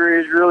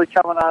fishery is really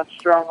coming on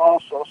strong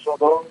also. So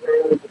those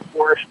are the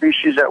 4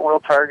 species that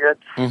we'll target.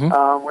 We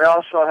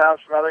also have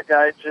some other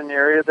guides in the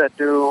area that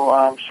do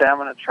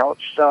salmon and trout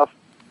stuff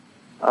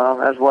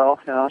as well.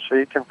 So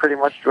you can pretty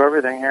much do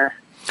everything here.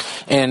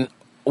 And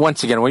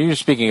once again, when you're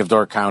speaking of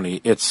Door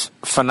County, it's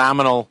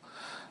phenomenal.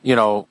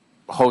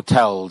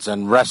 Hotels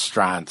and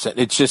restaurants.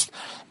 It's just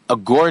a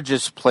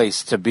gorgeous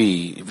place to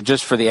be,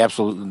 just for the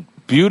absolute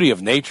beauty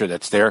of nature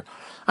that's there,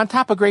 on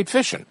top of great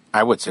fishing,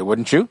 I would say,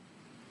 wouldn't you?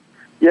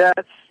 Yeah,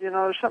 it's,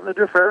 there's something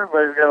to do for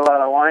everybody. We've got a lot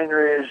of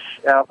wineries,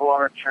 apple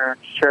orchards,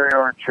 cherry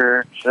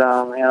orchards,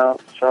 so you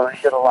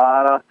get a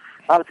lot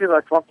of people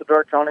that come up to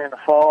Door County in the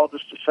fall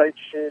just to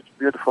sightsee. It's a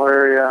beautiful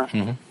area,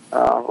 a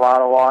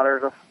lot of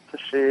water to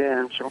see,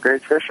 and some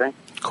great fishing.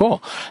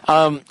 Cool.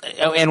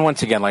 And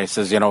once again, like I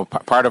says,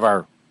 part of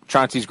our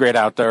Chauncey's Great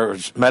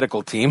Outdoors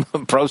medical team,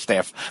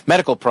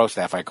 medical pro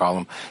staff, I call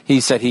him.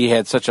 He said he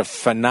had such a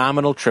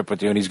phenomenal trip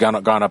with you, and he's gone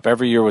up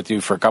every year with you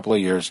for a couple of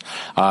years.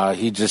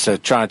 He just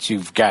said, Chauncey,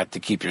 you've got to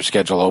keep your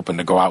schedule open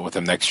to go out with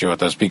him next year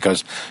with us,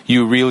 because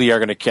you really are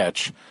going to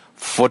catch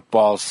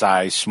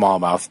football-sized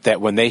smallmouth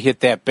that when they hit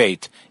that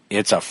bait,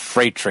 it's a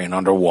freight train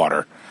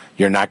underwater.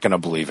 You're not going to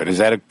believe it. Is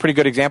that a pretty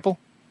good example?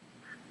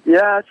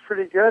 Yeah, it's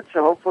pretty good.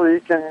 So hopefully you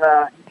can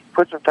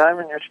put some time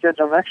in your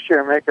schedule next year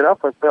and make it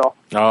up with Bill.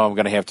 Oh, I'm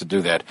going to have to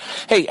do that.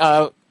 Hey,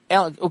 Alan,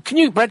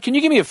 Brett, can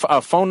you give me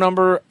a phone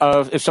number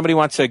if somebody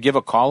wants to give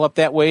a call up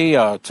that way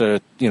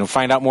to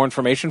find out more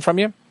information from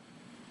you?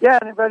 Yeah,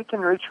 anybody can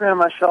reach me on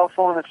my cell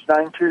phone. It's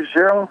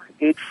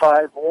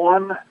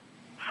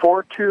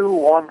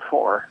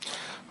 920-851-4214.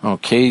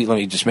 Okay, let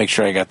me just make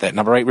sure I got that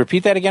number right.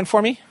 Repeat that again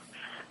for me.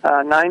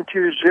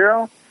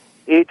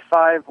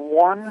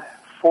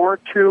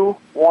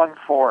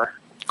 920-851-4214.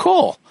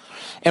 Cool.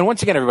 And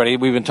once again, everybody,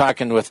 we've been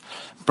talking with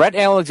Brett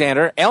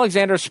Alexander,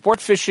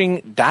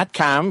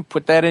 AlexanderSportFishing.com.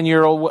 Put that in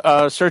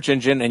your search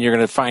engine, and you're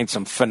going to find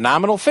some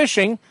phenomenal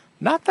fishing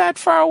not that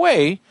far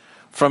away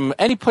from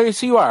any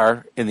place you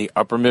are in the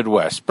upper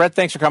Midwest. Brett,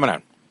 thanks for coming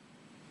on.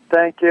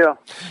 Thank you.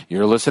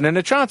 You're listening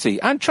to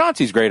Chauncey on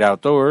Chauncey's Great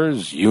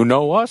Outdoors. You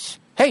know us.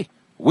 Hey,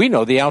 we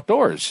know the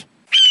outdoors.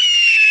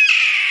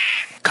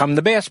 Come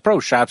to Bass Pro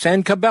Shops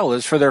and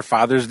Cabela's for their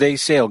Father's Day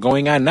sale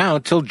going on now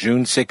till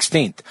June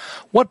 16th.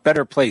 What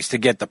better place to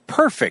get the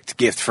perfect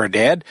gift for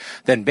Dad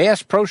than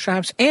Bass Pro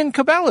Shops and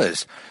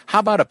Cabela's? How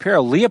about a pair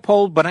of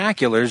Leopold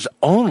binoculars,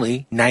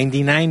 only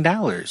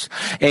 $99?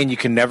 And you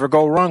can never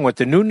go wrong with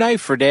the new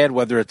knife for Dad,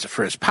 whether it's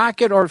for his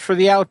pocket or for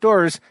the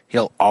outdoors.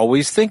 He'll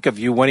always think of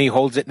you when he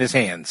holds it in his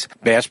hands.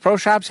 Bass Pro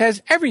Shops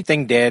has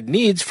everything Dad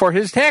needs for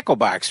his tackle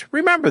box.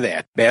 Remember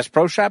that. Bass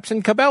Pro Shops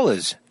and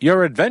Cabela's.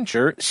 Your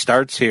adventure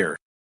starts here.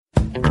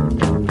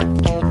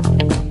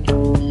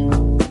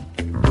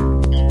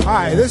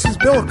 Hi, this is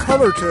Bill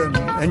Cullerton,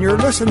 and you're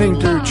listening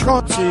to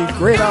Chauncey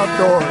Great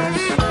Outdoors.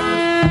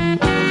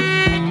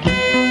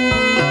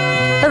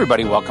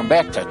 Everybody, welcome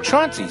back to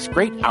Chauncey's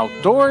Great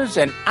Outdoors,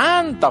 and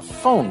on the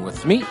phone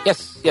with me,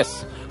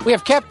 yes, we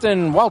have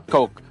Captain Walt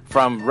Koch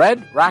from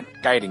Red Rock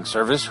Guiding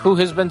Service, who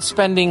has been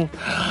spending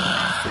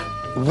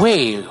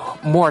way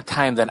more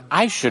time than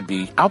I should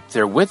be out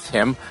there with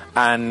him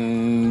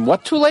on,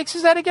 what 2 lakes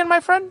is that again,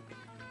 my friend?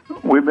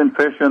 We've been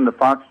fishing the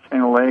Fox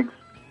Chain of Lakes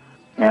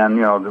and,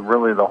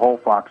 really the whole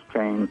Fox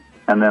Chain,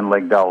 and then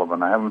Lake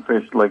Delavan. I haven't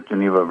fished Lake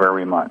Geneva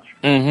very much.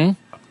 Mm-hmm.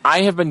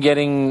 I have been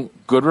getting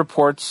good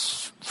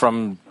reports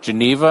from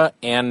Geneva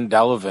and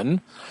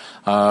Delavan.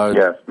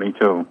 Yes, me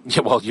too.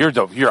 Yeah, well,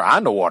 you're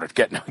on the water,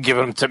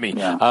 giving them to me.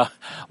 Yeah.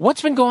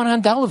 What's been going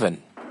on Delavan?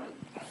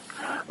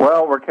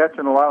 Well, we're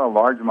catching a lot of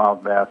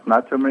largemouth bass,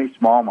 not too many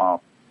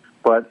smallmouth,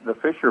 but the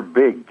fish are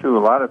big too. A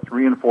lot of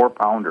 3 and 4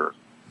 pounders.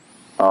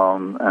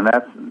 And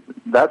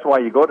that's why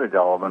you go to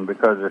Delavan,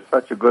 because there's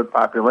such a good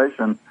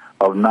population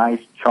of nice,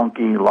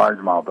 chunky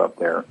largemouth up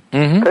there.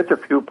 Mm-hmm. Catch a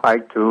few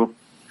pike, too.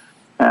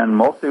 And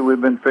mostly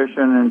we've been fishing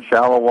in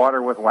shallow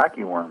water with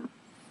wacky worms.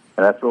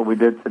 And that's what we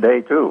did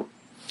today, too.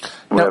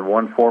 We had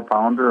 1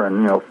 4-pounder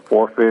and,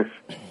 4 fish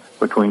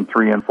between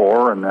 3 and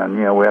 4, and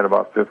then, we had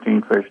about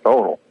 15 fish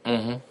total.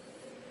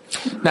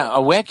 Mm-hmm. Now, a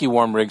wacky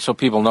worm rig, so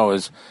people know,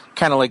 is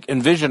kind of like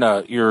envision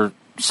your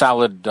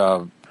solid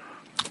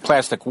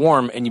plastic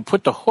worm, and you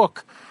put the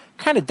hook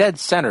kind of dead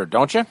center,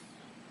 don't you?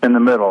 In the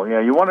middle,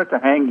 yeah. You want it to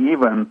hang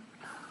even,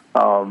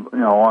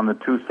 on the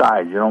two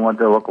sides. You don't want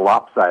it to look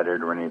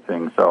lopsided or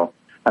anything. So,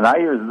 and I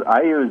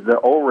use the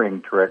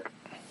O-ring trick,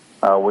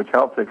 which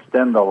helps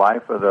extend the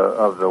life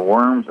of the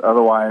worms.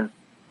 Otherwise,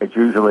 it's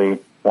usually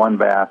 1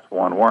 bass,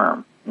 1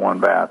 worm, 1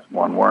 bass,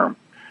 1 worm.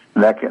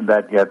 And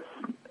that gets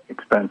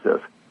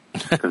expensive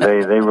because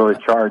they really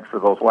charge for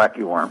those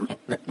wacky worms.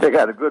 They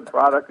got a good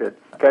product that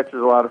catches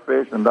a lot of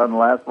fish and doesn't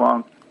last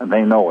long, and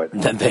they know it.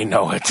 Then they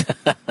know it.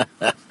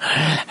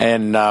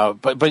 And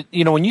but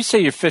when you say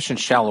you're fishing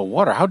shallow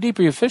water, how deep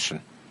are you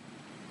fishing?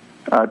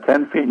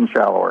 10 feet and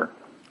shallower.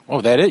 Oh,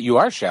 that it? You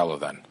are shallow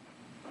then.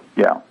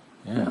 Yeah.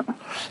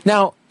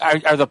 Now,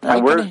 are the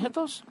pike going to hit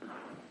those?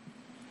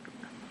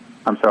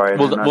 I'm sorry.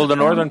 Will the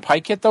northern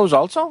pike hit those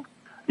also?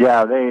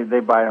 Yeah, they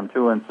bite them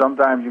too, and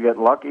sometimes you get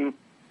lucky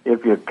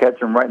if you catch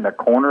them right in the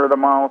corner of the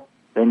mouth.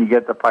 Then you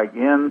get the pike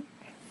in,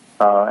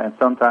 and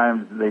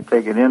sometimes they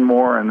take it in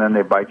more, and then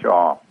they bite you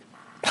off.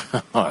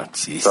 Oh,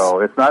 jeez. So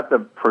it's not the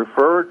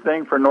preferred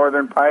thing for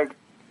northern pike,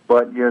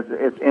 but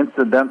it's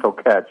incidental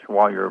catch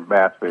while you're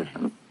bass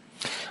fishing.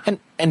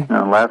 And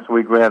last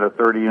week we had a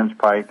 30-inch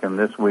pike, and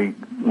this week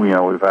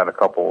we've had a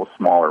couple of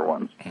smaller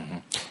ones. Mm-hmm.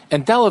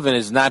 And Delavan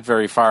is not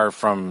very far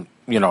from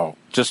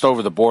just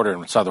over the border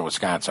in southern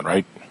Wisconsin,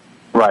 right?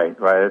 Right.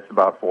 It's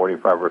about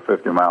 45 or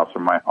 50 miles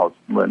from my house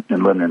in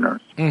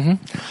Lindenhurst. Mm-hmm.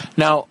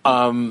 Now,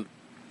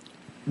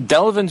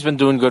 Delavan's been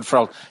doing good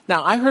for.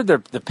 Now, I heard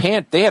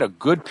they had a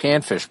good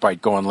panfish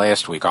bite going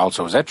last week.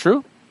 Also, is that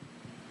true?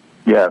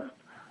 Yes,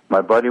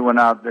 my buddy went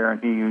out there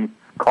and he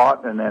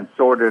caught and then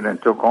sorted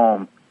and took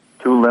home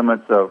 2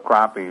 limits of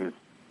crappies,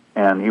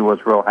 and he was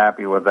real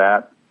happy with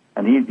that.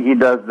 And he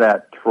does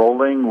that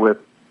trolling with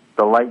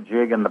the light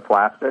jig and the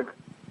plastic,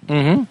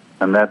 mm-hmm.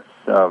 and that's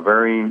a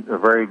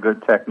very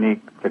good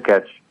technique to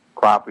catch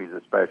crappies,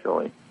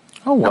 especially.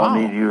 Oh wow!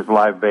 Don't need to use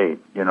live bait.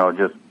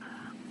 Just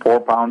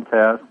 4-pound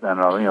test and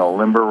a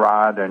limber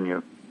rod, and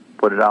you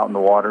put it out in the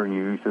water, and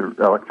you use your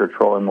electric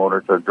trolling motor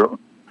to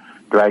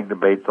drag the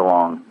baits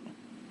along.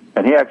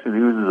 And he actually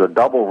uses a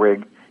double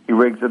rig. He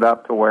rigs it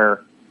up to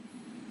where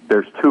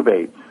there's 2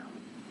 baits.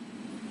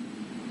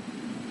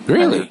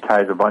 Really? And he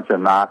ties a bunch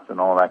of knots and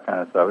all that kind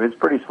of stuff. It's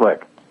pretty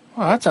slick.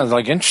 Well, that sounds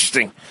like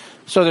interesting.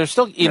 So there's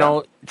still,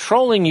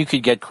 trolling you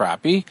could get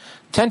crappie.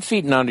 10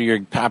 feet and under,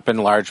 you're popping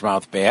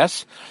largemouth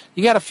bass.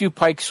 You got a few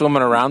pike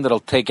swimming around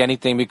that'll take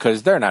anything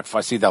because they're not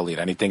fussy. They'll eat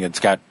anything. It's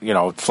got,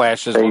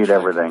 flashes. They eat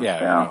everything.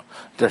 Yeah.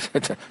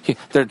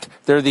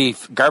 They're the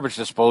garbage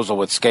disposal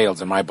with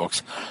scales in my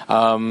books.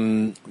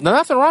 There's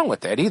nothing wrong with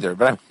that either,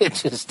 but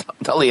it's just,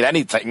 they'll eat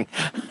anything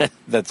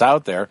that's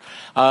out there.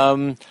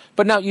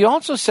 But now you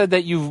also said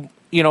that you've,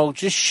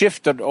 just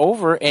shifted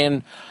over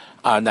and,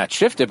 not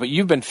shifted, but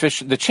you've been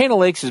fishing. The Chain of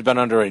Lakes has been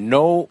under a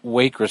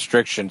no-wake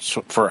restriction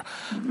for,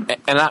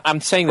 and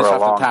I'm saying this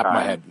off the top of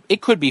my head,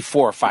 it could be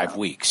 4 or 5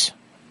 weeks.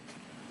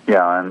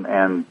 Yeah,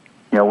 and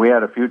we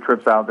had a few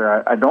trips out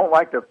there. I don't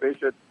like to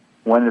fish it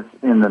when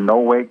it's in the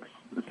no-wake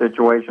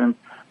situation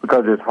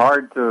because it's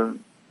hard to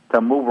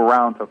move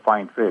around to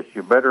find fish.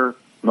 You better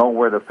know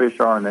where the fish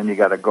are, and then you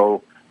got to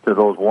go to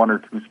those 1 or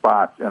 2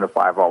 spots in a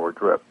 5-hour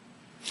trip.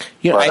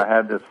 But I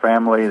had this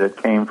family that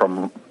came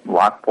from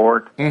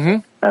Lockport,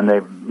 mm-hmm.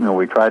 and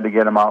we tried to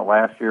get them out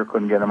last year,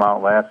 couldn't get them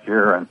out last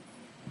year,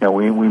 and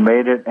we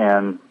made it,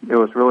 and it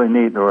was really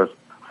neat. There was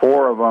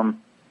 4 of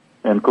them,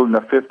 including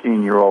a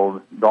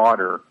 15-year-old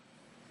daughter,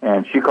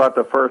 and she caught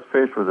the first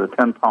fish with a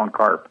 10-pound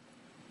carp.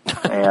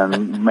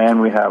 And man,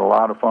 we had a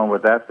lot of fun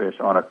with that fish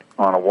on a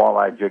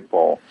walleye jig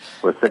pole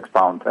with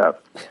 6-pound test.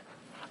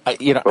 But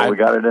we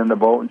got it in the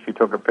boat, and she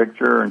took a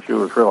picture, and she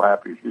was real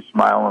happy. She was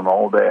smiling the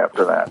whole day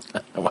after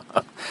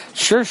that.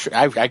 Sure.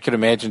 I could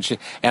imagine.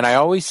 And I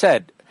always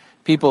said,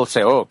 people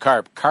say, oh,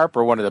 carp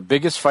are one of the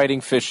biggest fighting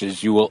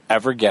fishes you will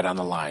ever get on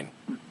the line.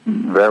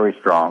 Very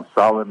strong,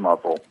 solid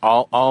muscle.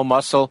 All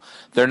muscle.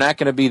 They're not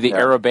going to be the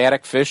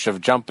aerobatic fish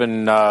of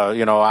jumping,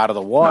 out of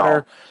the water.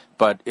 No.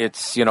 But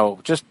it's,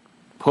 just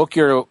hook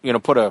your,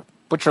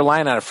 put your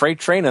line on a freight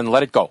train and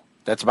let it go.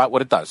 That's about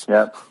what it does.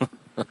 Yeah.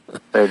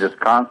 They just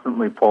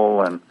constantly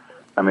pull, and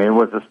I mean, it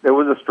was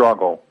a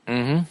struggle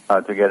mm-hmm.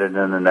 To get it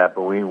in the net,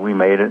 but we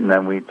made it, and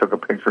then we took a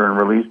picture and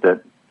released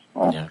it.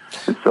 So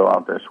it's still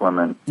out there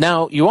swimming.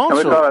 Now you also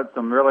and we caught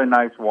some really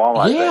nice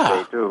walleye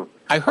that day too.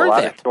 I heard a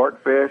lot that. Of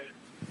short fish,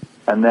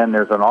 and then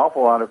there's an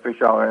awful lot of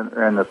fish out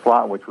in the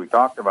slot, which we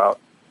talked about,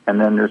 and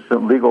then there's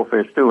some legal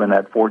fish too in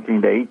that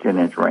 14 to 18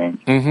 inch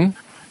range.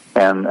 Mm-hmm.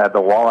 And at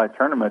the walleye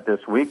tournament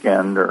this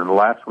weekend or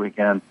last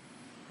weekend,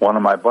 one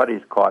of my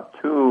buddies caught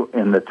 2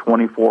 in the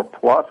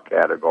 24-plus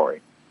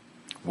category.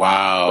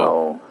 Wow.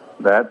 So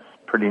that's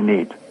pretty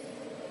neat.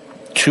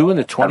 2 in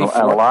the 24.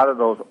 And a lot of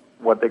those,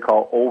 what they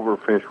call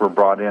overfish, were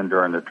brought in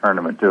during the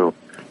tournament too.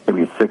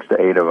 Maybe 6 to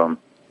 8 of them.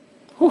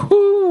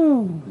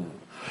 Woohoo!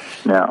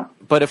 Yeah.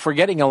 But if we're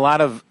getting a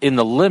lot of in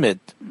the limit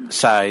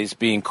size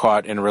being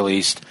caught and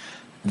released,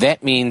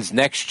 that means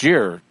next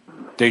year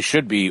they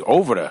should be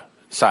over the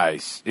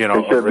size. You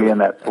know, they should be in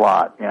that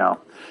slot. Yeah.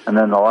 And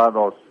then a lot of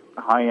those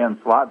high-end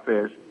slot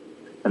fish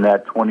in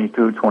that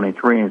 22,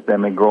 23 inch, they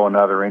may grow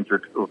another inch or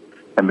two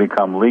and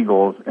become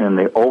legals in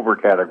the over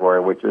category,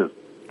 which is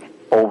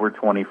over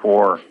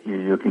 24.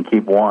 You can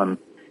keep one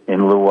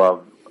in lieu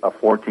of a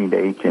 14 to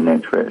 18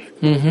 inch fish.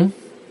 Mm-hmm.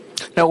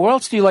 Now, what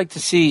else do you like to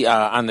see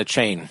on the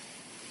chain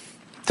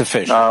to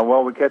fish?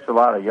 Well, we catch a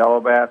lot of yellow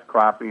bass,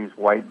 crappies,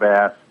 white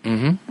bass,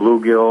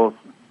 bluegills.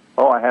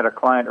 Oh, I had a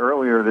client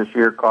earlier this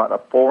year caught a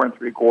 4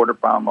 3/4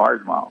 pound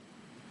largemouth.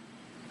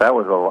 That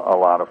was a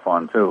lot of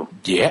fun, too.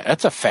 Yeah,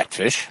 that's a fat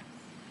fish.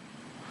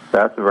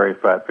 That's a very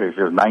fat fish.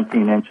 It was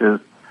 19 inches,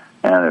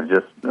 and it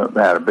just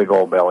had a big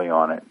old belly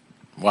on it.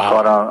 Wow.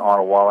 Caught on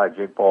a walleye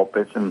jig pole,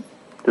 pitching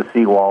to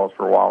seawalls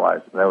for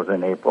walleyes. That was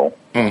in April.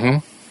 Mm-hmm.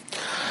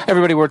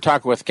 Everybody, we're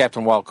talking with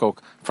Captain Walt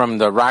Koch from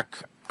the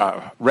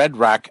Red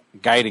Rock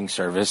Guiding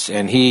Service,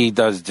 and he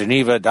does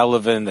Geneva,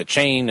 Delavan, the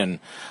Chain, and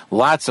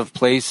lots of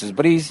places.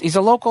 But he's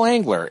a local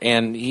angler,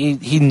 and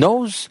he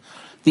knows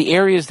the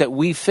areas that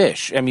we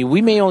fish. I mean,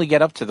 we may only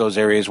get up to those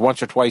areas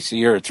once or twice a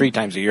year or 3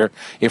 times a year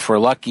if we're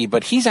lucky,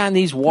 but he's on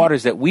these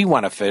waters that we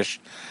want to fish,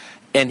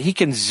 and he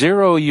can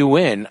zero you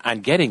in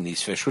on getting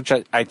these fish, which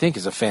I think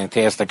is a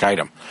fantastic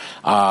item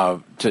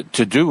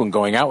to do and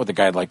going out with a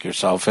guide like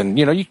yourself. And,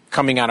 you know, you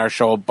coming on our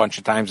show a bunch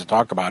of times to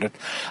talk about it.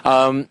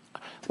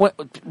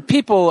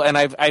 People, and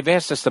I've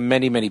asked this to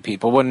many, many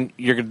people, when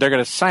they're going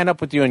to sign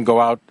up with you and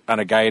go out on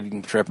a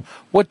guiding trip,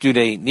 what do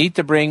they need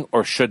to bring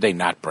or should they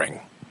not bring?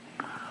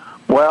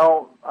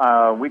 Well,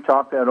 we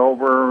talked that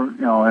over,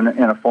 you know, in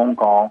a phone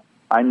call.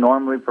 I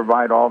normally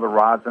provide all the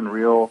rods and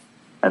reel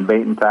and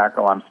bait and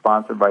tackle. I'm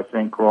sponsored by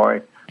St.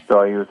 Croix,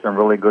 so I use some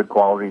really good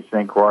quality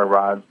St. Croix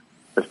rods,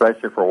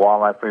 especially for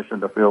walleye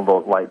fishing to feel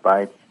those light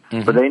bites.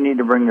 Mm-hmm. But they need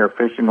to bring their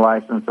fishing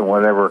license and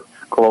whatever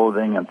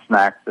clothing and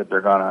snacks that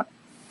they're going to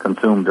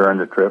consume during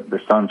the trip, their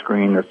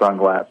sunscreen, their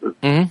sunglasses,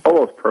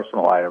 all those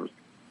personal items.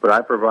 But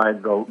I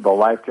provide the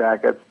life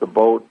jackets, the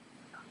boat,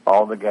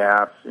 all the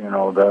gas, you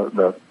know,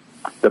 the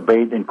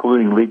bait,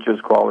 including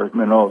leeches, crawlers,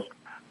 minnows,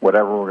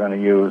 whatever we're going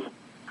to use.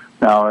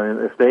 Now,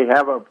 if they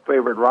have a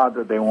favorite rod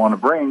that they want to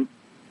bring,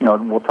 you know,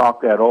 we'll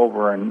talk that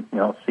over and, you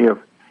know, see if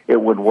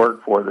it would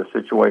work for the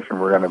situation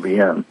we're going to be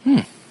in.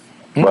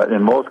 But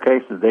in most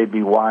cases, they'd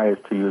be wise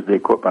to use the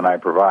equipment I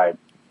provide,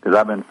 because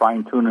I've been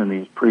fine-tuning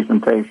these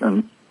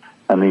presentations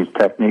and these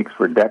techniques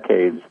for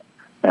decades,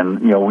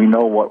 and, you know, we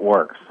know what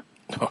works.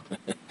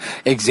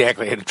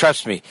 Exactly. And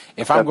trust me,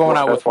 if I'm going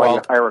out with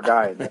Walt, hire a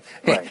guide.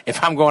 Right.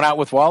 If I'm going out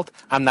with Walt,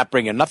 I'm not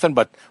bringing nothing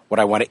but what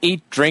I want to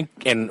eat, drink,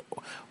 and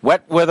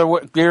wet weather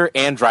gear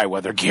and dry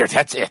weather gear.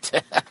 That's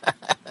it.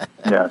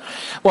 Yes.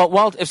 Well,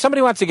 Walt, if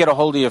somebody wants to get a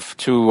hold of you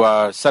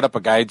to set up a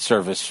guide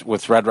service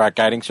with Red Rock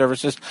Guiding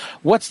Services,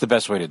 what's the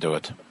best way to do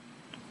it?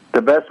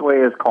 The best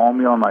way is call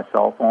me on my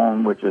cell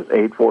phone, which is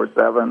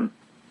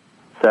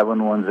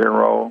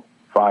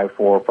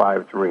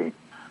 847-710-5453.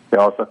 They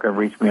also can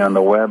reach me on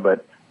the web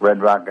at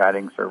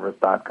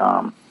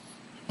redrockguidingservice.com.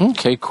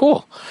 Okay,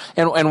 cool.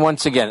 And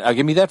once again,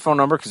 give me that phone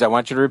number because I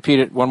want you to repeat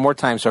it one more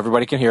time so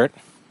everybody can hear it.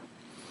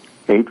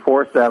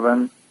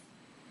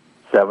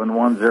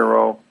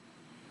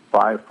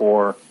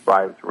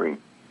 847-710-5453.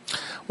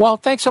 Well,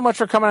 thanks so much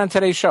for coming on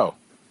today's show.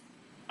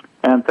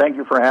 And thank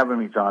you for having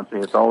me, Chauncey.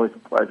 It's always a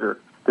pleasure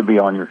to be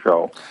on your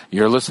show.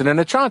 You're listening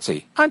to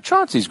Chauncey on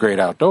Chauncey's Great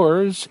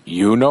Outdoors.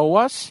 You know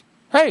us.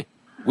 Hey,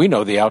 we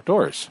know the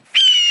outdoors.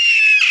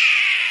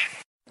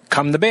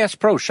 Come to Bass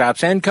Pro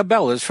Shops and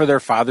Cabela's for their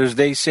Father's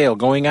Day sale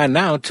going on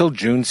now till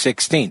June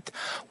 16th.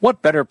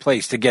 What better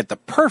place to get the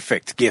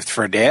perfect gift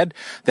for Dad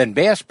than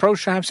Bass Pro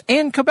Shops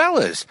and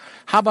Cabela's?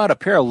 How about a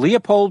pair of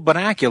Leopold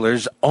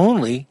binoculars,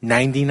 only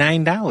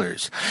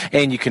 $99?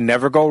 And you can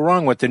never go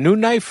wrong with the new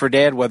knife for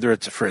Dad, whether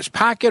it's for his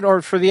pocket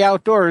or for the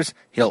outdoors.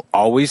 He'll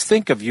always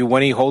think of you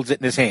when he holds it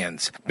in his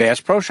hands. Bass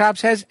Pro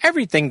Shops has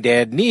everything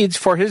Dad needs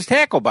for his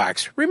tackle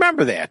box.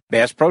 Remember that.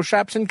 Bass Pro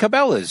Shops and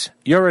Cabela's.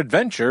 Your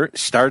adventure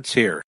starts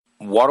here.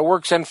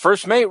 Waterworks and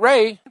First Mate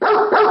Ray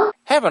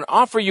have an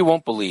offer you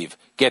won't believe.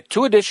 Get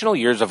 2 additional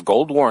years of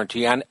gold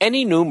warranty on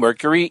any new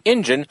Mercury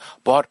engine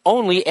bought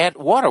only at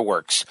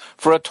Waterworks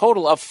for a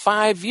total of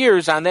 5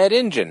 years on that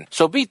engine.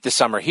 So beat the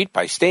summer heat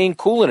by staying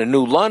cool in a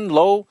new Lund,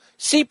 Lowe,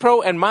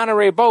 Sea-Pro, and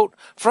Monterey boat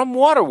from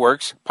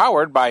Waterworks,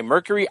 powered by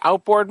Mercury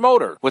outboard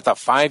motor with a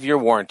 5-year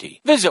warranty.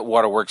 Visit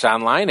Waterworks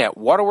online at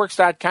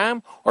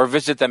waterworks.com or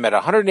visit them at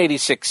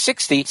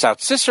 18660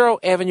 South Cicero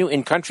Avenue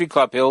in Country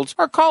Club Hills,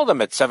 or call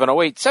them at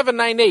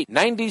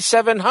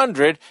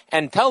 708-798-9700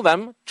 and tell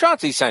them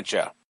Chauncey sent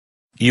you.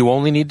 You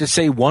only need to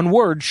say one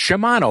word,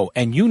 Shimano,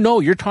 and you know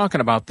you're talking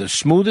about the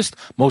smoothest,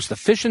 most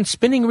efficient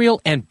spinning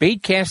reel and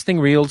bait casting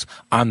reels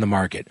on the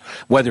market.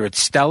 Whether it's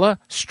Stella,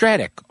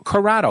 Stratic,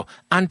 Corrado,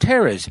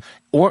 Antares,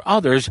 or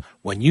others,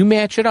 when you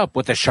match it up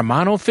with a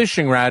Shimano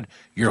fishing rod,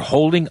 you're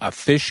holding a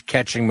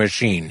fish-catching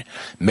machine.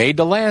 Made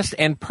to last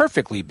and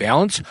perfectly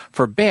balanced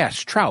for bass,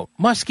 trout,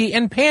 muskie,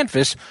 and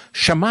panfish,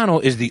 Shimano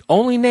is the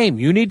only name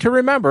you need to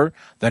remember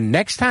the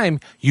next time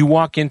you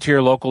walk into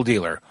your local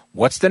dealer.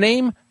 What's the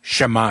name?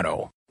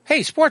 Shimano.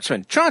 Hey,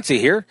 sportsman, Chauncey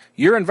here.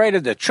 You're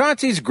invited to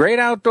Chauncey's Great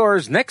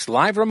Outdoors next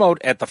live remote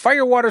at the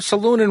Firewater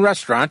Saloon and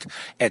Restaurant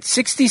at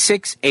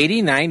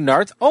 6689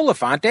 North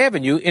Oliphant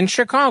Avenue in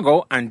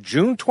Chicago on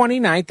June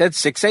 29th at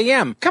 6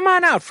 a.m. Come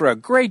on out for a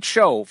great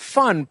show,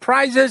 fun,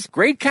 prizes,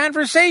 great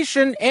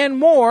conversation, and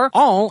more,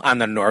 all on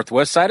the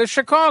northwest side of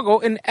Chicago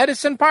in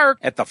Edison Park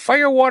at the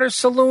Firewater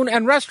Saloon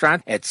and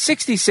Restaurant at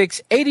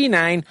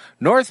 6689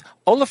 North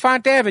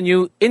Oliphant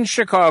Avenue in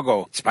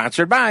Chicago.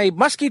 Sponsored by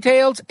Muskie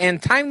Tails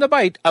and Time the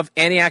Bite of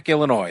Antioch,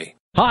 Illinois.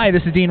 Hi,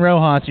 this is Dean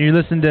Rojas, and you're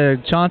listening to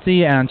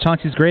Chauncey and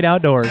Chauncey's Great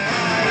Outdoors.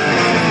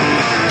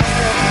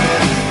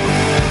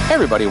 Hey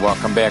everybody,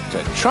 welcome back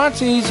to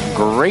Chauncey's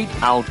Great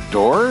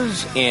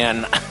Outdoors,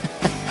 and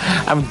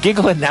I'm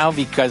giggling now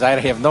because I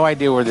have no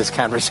idea where this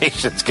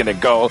conversation's going to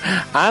go.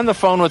 On the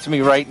phone with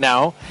me right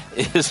now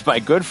is my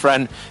good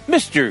friend,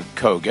 Mr.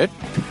 Kogut.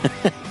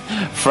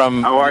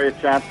 How are you,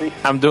 Chauncey?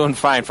 I'm doing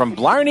fine. From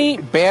Blarney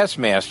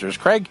Bassmasters.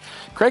 Craig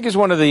is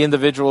one of the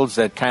individuals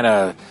that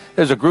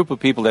there's a group of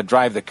people that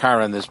drive the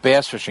car on this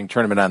bass fishing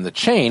tournament on the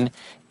chain,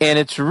 and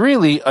it's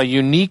really a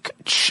unique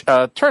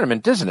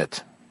tournament, isn't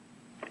it?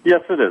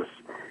 Yes, it is.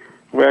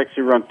 We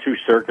actually run two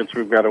circuits.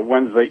 We've got a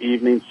Wednesday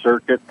evening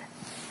circuit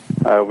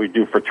we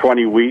do for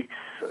 20 weeks.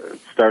 It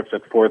starts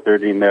at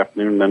 4:30 in the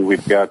afternoon. Then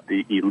we've got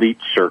the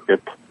elite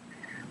circuit,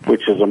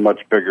 which is a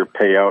much bigger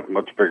payout,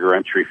 much bigger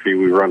entry fee.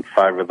 We run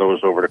 5 of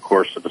those over the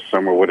course of the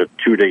summer with a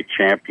 2-day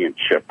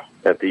championship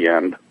at the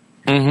end,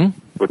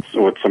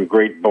 with some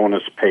great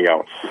bonus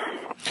payouts.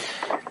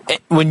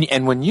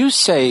 When you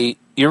say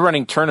you're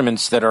running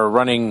tournaments that are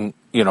running,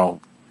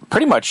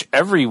 pretty much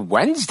every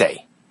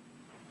Wednesday,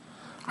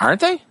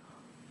 aren't they?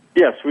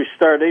 Yes, we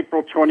start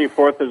April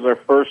 24th is our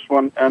first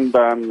one, end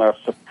on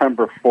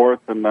September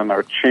 4th, and then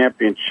our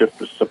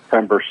championship is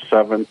September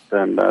 7th,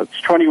 and it's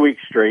 20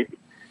 weeks straight.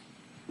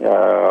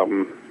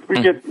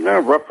 We get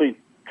roughly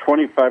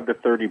 25 to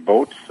 30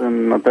 boats,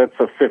 and that's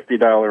a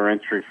 $50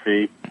 entry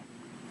fee,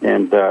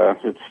 and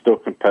it's still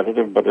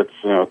competitive, but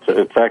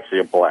it's actually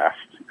a blast.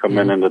 You come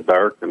in the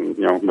dark, and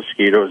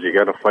mosquitoes you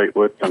got to fight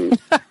with, and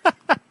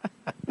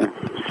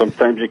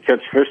sometimes you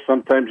catch fish,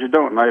 sometimes you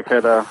don't, and I've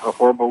had a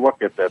horrible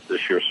look at that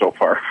this year so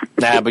far.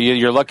 But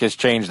your luck has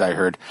changed, I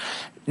heard.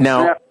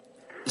 Now,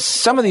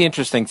 some of the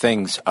interesting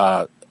things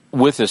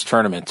with this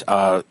tournament,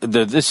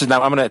 this is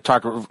now. I'm going to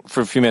talk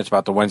for a few minutes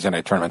about the Wednesday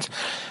night tournaments.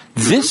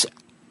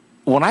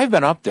 When I've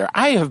been up there,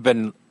 I have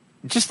been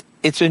just.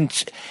 It's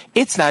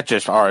not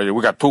just all right.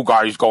 We got 2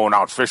 guys going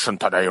out fishing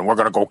today, and we're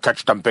going to go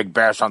catch them big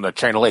bass on the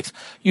chain of lakes.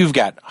 You've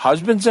got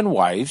husbands and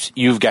wives.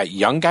 You've got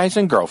young guys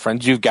and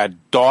girlfriends. You've got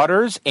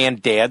daughters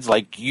and dads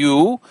like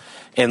you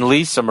and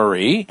Lisa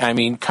Marie. I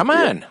mean, come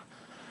on. Yeah.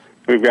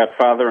 We've got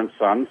father and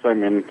sons. I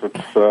mean,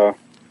 it's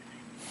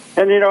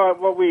and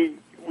what we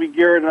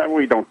gear it on,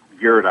 we don't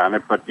gear it on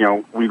it, but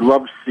I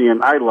love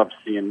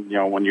seeing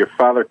when your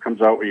father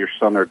comes out with your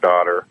son or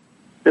daughter.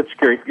 It's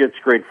great. It's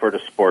great for the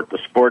sport. The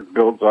sport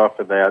builds off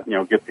of that.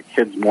 Get the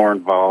kids more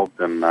involved,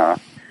 and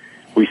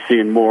we've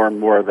seen more and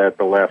more of that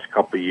the last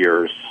couple of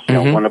years.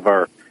 One of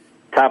our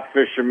top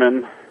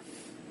fishermen,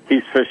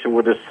 he's fishing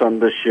with his son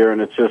this year,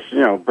 and it just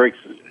breaks.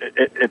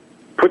 It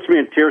puts me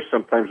in tears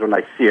sometimes when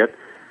I see it,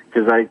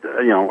 because I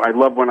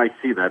love when I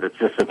see that.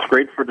 It's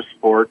great for the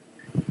sport.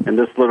 And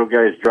this little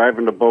guy's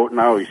driving the boat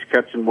now. He's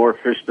catching more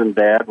fish than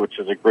Dad, which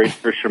is a great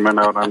fisherman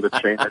out on the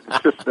chain.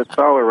 It's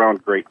all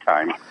around great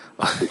time.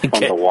 It's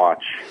fun to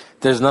watch.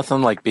 There's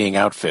nothing like being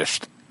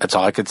outfished. That's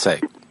all I could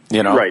say.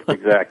 Right,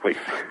 exactly.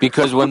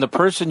 Because when the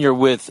person you're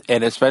with,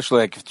 and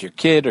especially like if it's your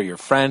kid or your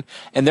friend,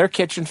 and they're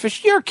catching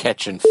fish, you're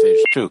catching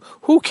fish too.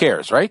 Who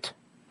cares, right?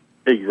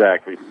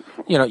 Exactly.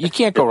 You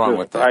can't go wrong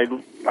with that.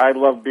 I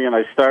love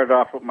I started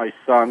off with my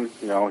son.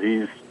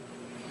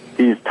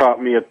 He's taught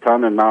me a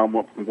ton, and now I'm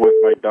with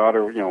my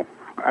daughter.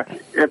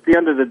 At the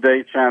end of the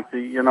day,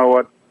 Chauncey, you know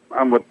what?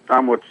 I'm with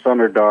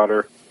son or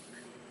daughter.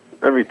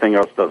 Everything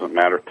else doesn't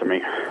matter to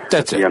me.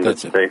 That's it.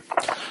 That's it. Day.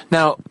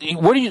 Now,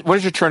 where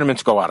does your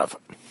tournaments go out of?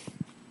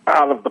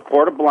 Out of the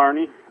Port of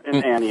Blarney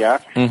in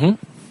Antioch.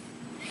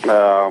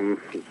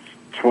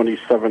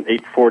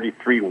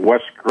 27843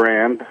 West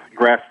Grand,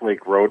 Grass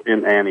Lake Road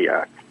in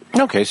Antioch.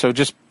 Okay, so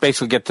just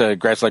basically get to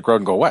Grass Lake Road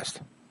and go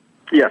west.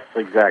 Yes,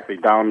 exactly.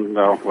 Down,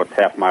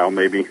 half mile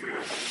maybe.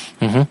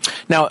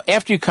 Now,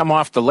 after you come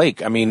off the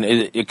lake, I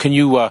mean, can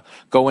you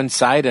go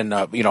inside and,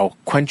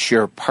 quench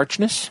your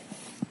parchness?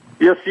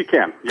 Yes, you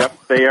can.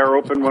 Yep, they are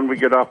open when we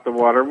get off the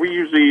water. We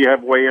usually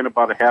have weigh in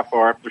about a half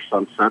hour after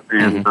sunset,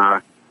 and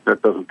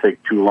that doesn't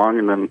take too long.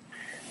 And then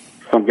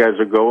Some guys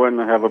will go in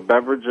and have a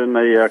beverage and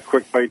a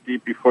quick bite to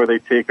eat before they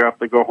take off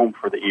to go home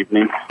for the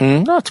evening.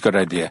 That's a good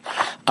idea.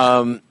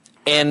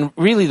 And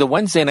really, the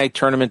Wednesday night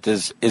tournament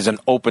is an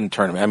open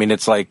tournament. I mean,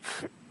 it's like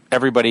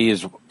everybody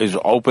is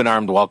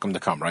open-armed welcome to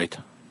come, right?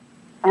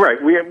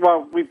 Right.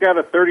 We've got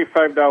a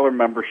 $35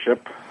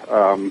 membership.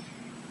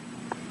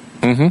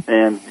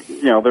 And,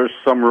 there's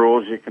some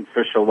rules. You can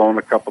fish alone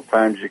a couple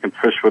times. You can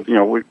fish with,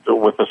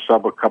 with a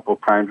sub a couple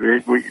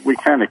times. We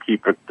kind of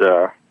keep it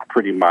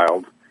pretty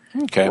mild.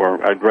 Okay.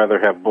 Or I'd rather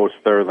have boats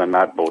there than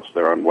not boats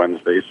there on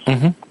Wednesdays.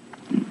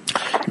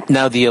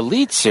 Now, the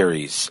Elite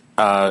Series,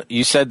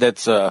 you said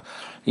that's,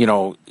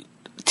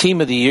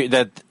 team of the year,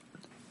 that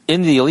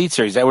in the Elite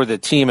Series, that where the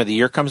team of the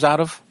year comes out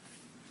of?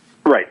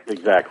 Right,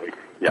 exactly.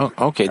 Yep.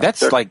 Oh, okay,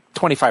 that's like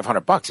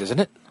 $2,500, isn't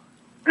it?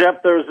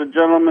 Yep, there was a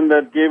gentleman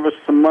that gave us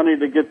some money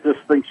to get this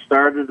thing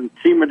started, and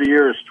Team of the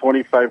Year is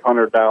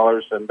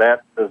 $2,500, and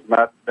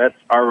that's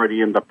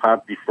already in the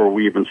pot before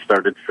we even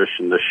started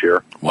fishing this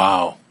year.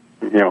 Wow.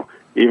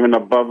 Even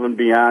above and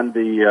beyond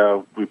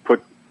we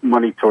put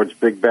money towards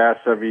big bass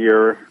every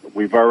year.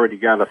 We've already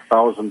got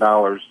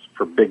 $1,000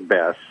 for big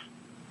bass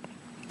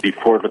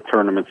before the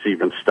tournaments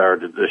even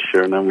started this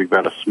year, and then we've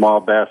got a small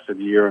bass of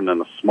the year and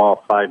then a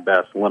small 5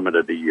 bass limit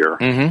of the year.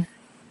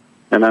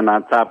 And then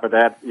on top of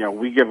that,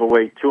 we give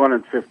away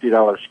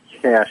 $250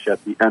 cash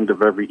at the end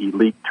of every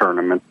elite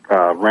tournament,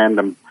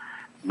 random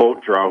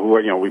boat draw.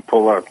 We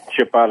pull a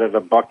chip out of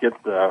the bucket.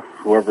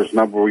 Whoever's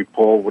number we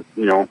pull,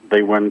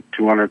 they win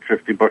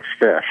 $250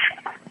 cash.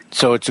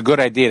 So it's a good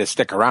idea to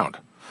stick around.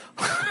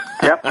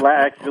 Yep.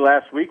 Actually,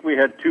 last week we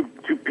had two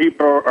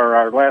people, or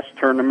our last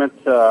tournament,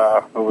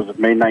 was it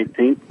May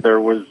 19th? There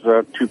was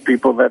 2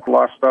 people that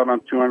lost out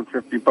on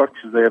 $250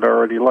 because they had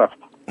already left.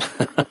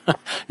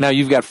 Now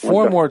you've got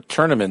 4 more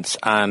tournaments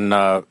on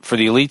for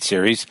the Elite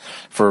Series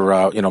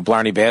for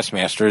Blarney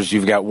Bassmasters.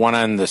 You've got one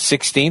on the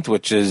 16th,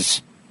 which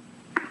is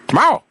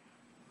tomorrow.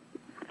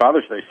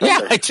 Father's Day. Sunday.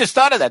 Yeah, I just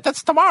thought of that.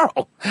 That's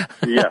tomorrow.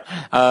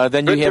 Yeah.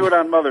 Then Could you have do it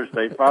on Mother's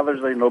Day.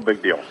 Father's Day, no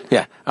big deal.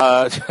 Yeah.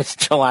 It's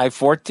July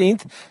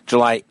 14th,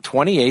 July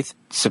 28th,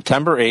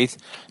 September 8th,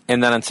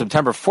 and then on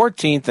September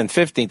 14th and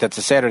 15th, that's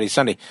a Saturday,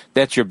 Sunday.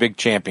 That's your big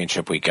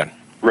championship weekend.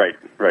 Right.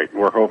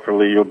 Where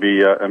hopefully you'll be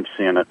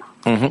emceeing it.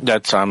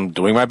 I'm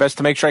doing my best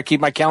to make sure I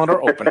keep my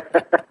calendar open.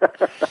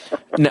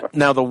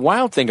 Now, the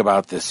wild thing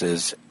about this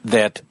is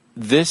that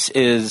this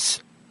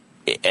is,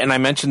 and I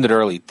mentioned it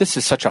early, this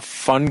is such a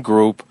fun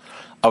group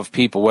of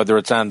people, whether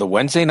it's on the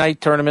Wednesday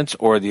night tournaments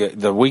or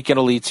the Weekend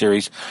Elite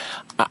Series.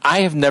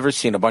 I have never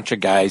seen a bunch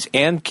of guys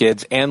and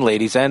kids and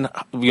ladies and,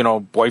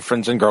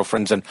 boyfriends and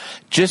girlfriends and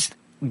just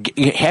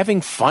having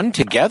fun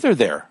together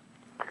there.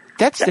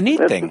 That's the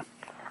neat thing.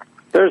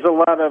 There's a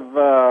lot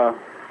of,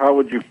 how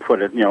would you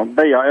put it?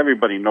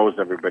 Everybody knows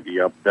everybody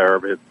up there,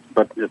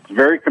 but it's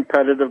very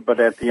competitive. But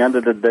at the end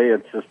of the day,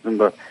 it's just in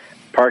the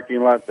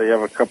parking lot. They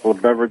have a couple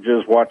of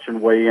beverages, watching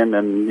weigh in,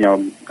 and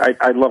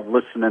I love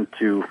listening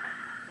to.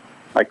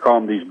 I call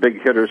them these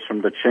big hitters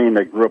from the chain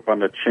that grew up on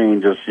the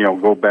chain. Just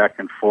go back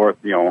and forth.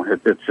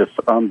 It's just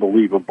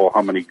unbelievable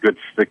how many good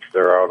sticks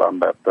there are out on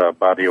that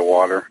body of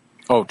water.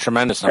 Oh,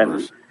 tremendous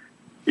numbers. And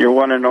your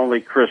one and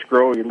only Chris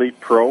Groh, Elite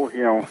Pro,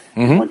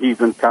 when he's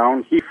in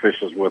town, he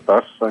fishes with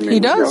us. I mean, he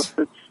does.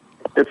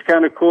 It's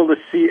kind of cool to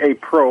see a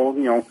pro,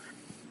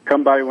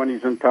 come by when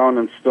he's in town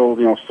and still,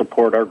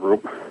 support our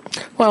group.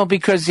 Well,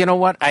 because you know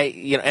what,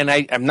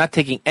 I'm not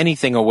taking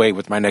anything away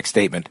with my next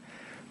statement.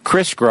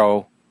 Chris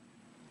Groh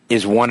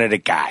is one of the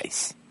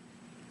guys.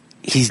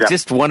 He's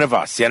just one of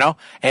us,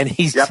 and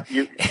he's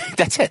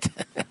that's it.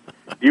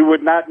 You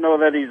would not know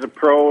that he's a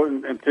pro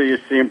until you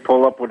see him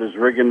pull up with his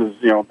rig and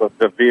his,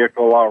 the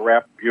vehicle all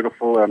wrapped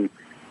beautiful.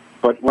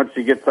 But once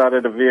he gets out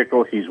of the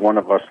vehicle, he's one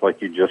of us,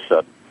 like you just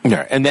said.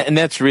 Yeah, and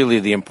that's really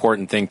the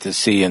important thing to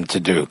see and to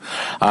do.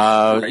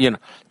 Right.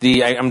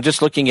 I'm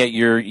just looking at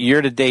your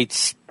year-to-date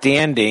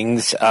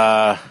standings.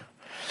 The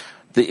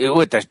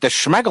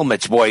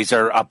Schmegelmitz boys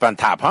are up on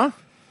top, huh?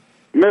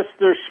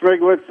 Mr.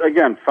 Schmiglitz,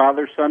 again,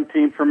 father-son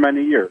team for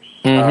many years.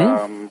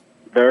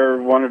 They're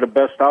one of the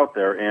best out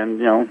there, and,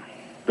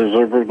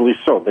 deservedly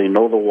so. They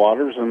know the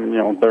waters,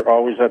 and, they're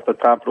always at the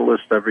top of the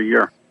list every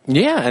year.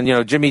 Yeah,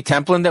 and, Jimmy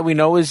Templin that we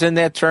know is in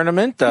that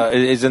tournament,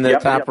 is in the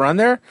top run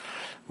there.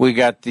 We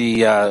got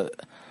the,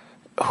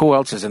 who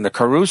else is in the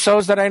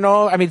Carusos that I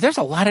know? I mean, there's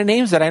a lot of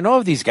names that I know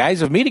of these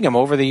guys, of meeting them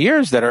over the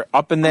years that are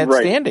up in that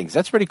standings.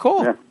 That's pretty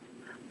cool. Yeah.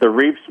 The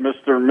Reefs,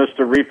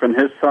 Mr. Reef and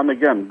his son,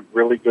 again,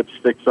 really good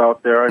sticks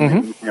out there. I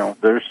mean,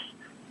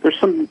 there's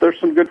some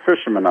good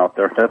fishermen out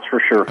there, that's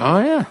for sure. Oh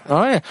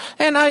yeah.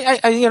 And I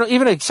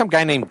even some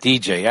guy named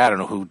DJ. I don't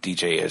know who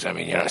DJ is. I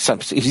mean,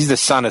 he's the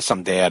son of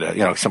some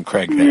dad, some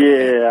Craig.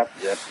 There.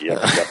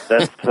 Yeah.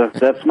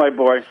 That's my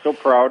boy. So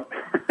proud.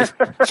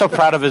 So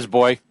proud of his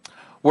boy.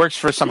 works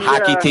for some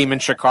hockey team in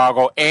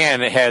Chicago,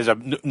 and has a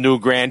new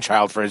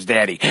grandchild for his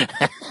daddy.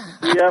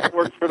 Yep,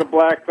 works for the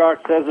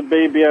Blackhawks, has a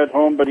baby at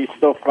home, but he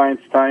still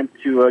finds time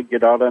to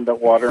get out on the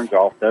water and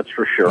golf, that's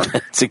for sure.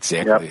 That's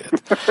exactly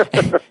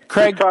it.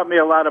 Craig taught me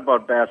a lot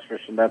about bass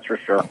fishing, that's for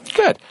sure.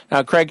 Good.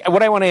 Now, Craig,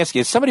 what I want to ask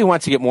you is, somebody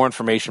wants to get more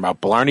information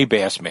about Blarney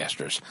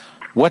Bassmasters.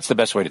 What's the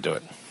best way to do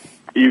it?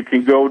 You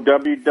can go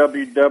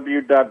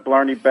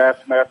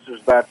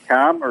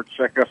www.blarneybassmasters.com or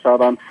check us out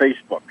on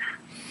Facebook.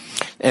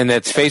 And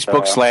that's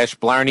Facebook /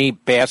 Blarney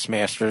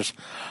Bassmasters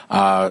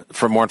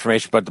for more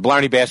information. But the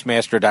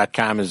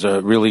BlarneyBassmaster.com is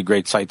a really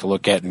great site to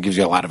look at and gives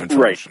you a lot of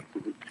information.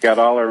 Right. It's got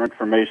all our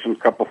information, a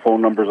couple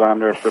phone numbers on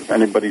there. If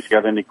anybody's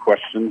got any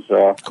questions,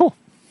 cool.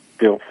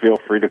 Feel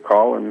free to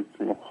call, and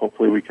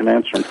hopefully we can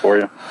answer them for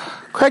you.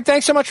 Craig,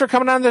 thanks so much for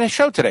coming on to the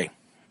show today.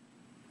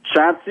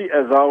 Chauncey,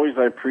 as always,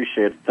 I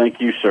appreciate it. Thank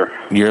you, sir.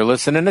 You're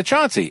listening to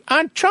Chauncey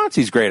on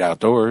Chauncey's Great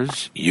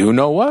Outdoors. You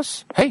know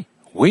us. Hey,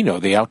 we know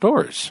the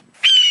outdoors.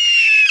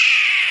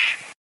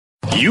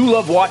 You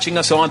love watching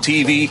us on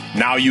TV?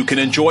 Now you can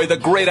enjoy the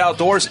great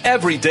outdoors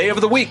every day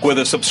of the week with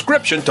a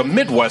subscription to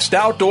Midwest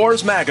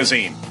Outdoors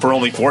magazine. For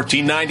only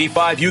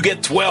 $14.95, you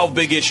get 12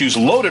 big issues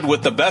loaded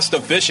with the best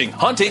of fishing,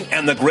 hunting,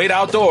 and the great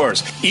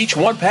outdoors. Each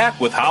one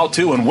packed with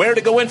how-to and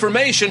where-to-go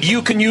information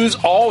you can use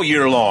all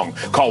year long.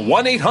 Call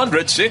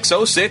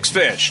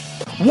 1-800-606-FISH.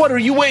 What are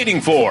you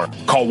waiting for?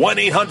 Call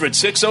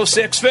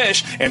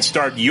 1-800-606-FISH and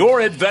start your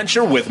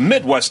adventure with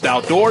Midwest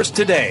Outdoors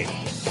today.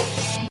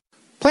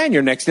 Plan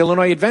your next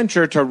Illinois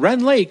adventure to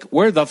Wren Lake,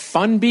 where the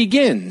fun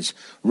begins.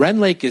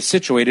 Wren Lake is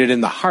situated in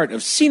the heart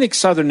of scenic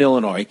southern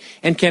Illinois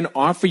and can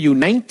offer you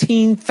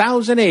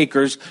 19,000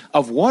 acres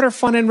of water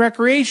fun and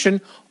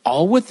recreation,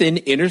 all within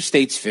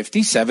Interstates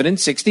 57 and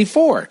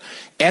 64.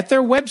 At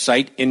their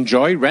website,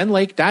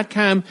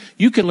 enjoywrenlake.com,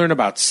 you can learn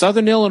about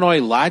southern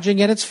Illinois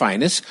lodging at its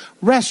finest,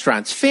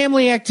 restaurants,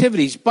 family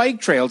activities, bike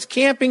trails,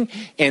 camping,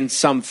 and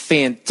some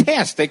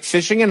fantastic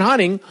fishing and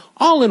hunting,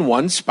 all in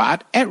one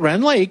spot at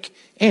Wren Lake.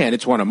 And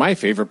it's one of my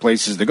favorite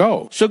places to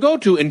go. So go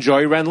to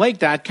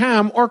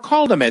enjoywrenlake.com or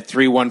call them at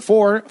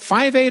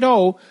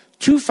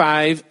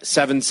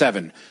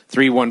 314-580-2577.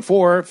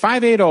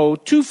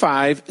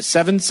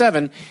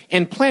 314-580-2577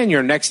 and plan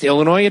your next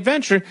Illinois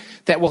adventure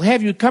that will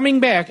have you coming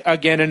back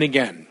again and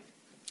again.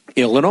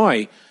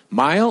 Illinois,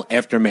 mile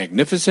after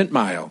magnificent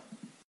mile.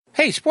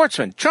 Hey,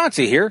 sportsman,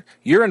 Chauncey here.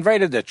 You're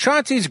invited to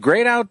Chauncey's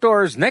Great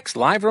Outdoors next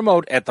live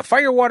remote at the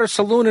Firewater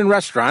Saloon and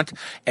Restaurant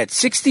at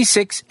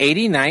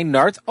 6689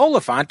 North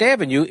Oliphant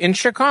Avenue in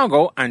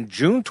Chicago on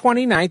June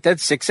 29th at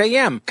 6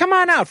 a.m. Come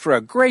on out for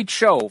a great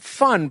show,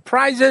 fun,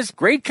 prizes,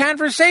 great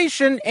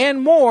conversation,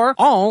 and more,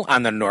 all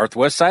on the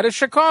northwest side of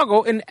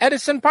Chicago in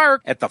Edison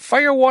Park at the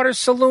Firewater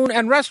Saloon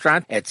and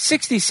Restaurant at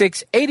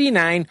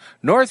 6689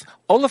 North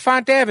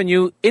Oliphant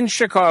Avenue in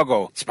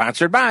Chicago.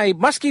 Sponsored by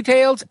Muskie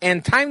Tails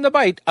and Time the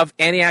Bite of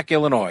Antioch,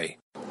 Illinois.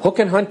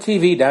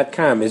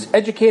 HookandHuntTV.com is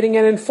educating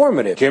and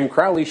informative. Jim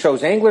Crowley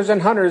shows anglers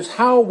and hunters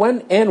how,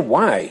 when, and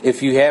why.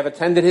 If you have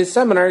attended his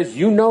seminars,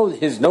 you know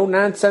his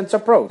no-nonsense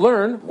approach.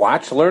 Learn,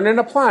 watch, learn, and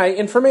apply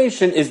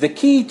information is the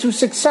key to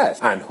success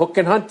on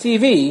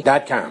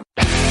HookandHuntTV.com.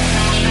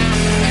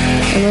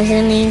 I'm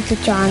listening to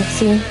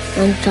Chauncey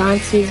on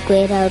Chauncey's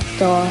Great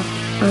Outdoor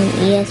on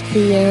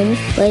ESPN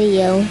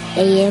Radio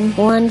AM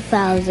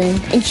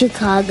 1000 in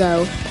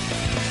Chicago.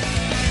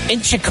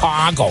 In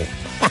Chicago.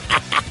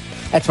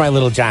 That's my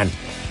little John.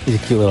 He's a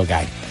cute little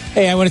guy.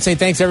 Hey, I want to say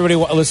thanks to everybody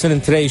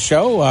listening to today's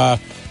show. I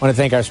want to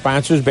thank our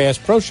sponsors, Bass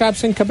Pro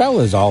Shops and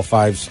Cabela's, all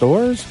 5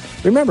 stores.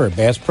 Remember,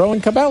 Bass Pro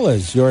and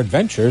Cabela's, your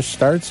adventure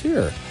starts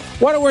here.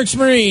 Waterworks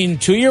Marine,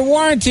 2-year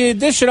warranty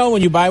additional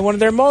when you buy one of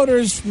their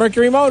motors,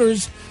 Mercury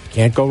Motors.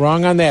 Can't go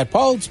wrong on that.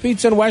 Paul's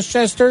Pizza in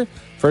Westchester.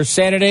 First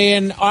Saturday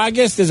in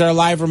August is our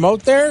live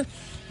remote there.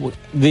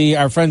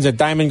 Our friends at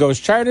Diamond Goes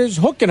Charters,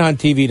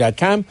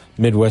 HookandHuntTV.com,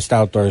 Midwest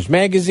Outdoors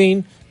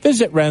Magazine.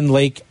 Visit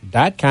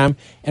RenLake.com.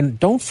 And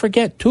don't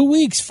forget, 2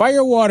 weeks,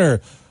 Firewater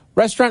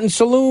Restaurant and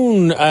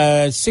Saloon,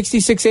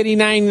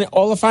 6689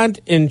 Oliphant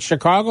in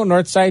Chicago,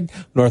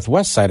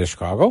 northwest side of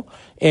Chicago.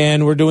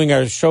 And we're doing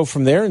our show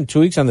from there in 2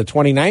 weeks on the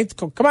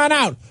 29th. Come on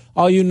out,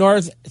 all you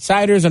North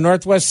Siders and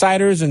Northwest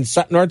Siders and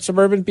North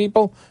Suburban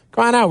people.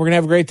 Come on out. We're going to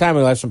have a great time.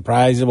 We'll have some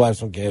prizes. We'll have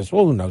some gifts.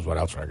 Well, who knows what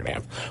else we're going to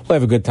have. We'll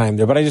have a good time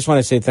there. But I just want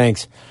to say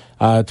thanks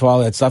to all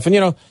that stuff.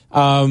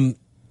 And,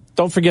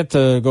 don't forget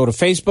to go to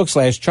Facebook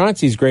 /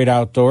 Chauncey's Great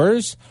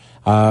Outdoors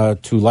to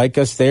like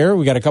us there.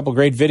 We got a couple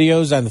great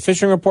videos on the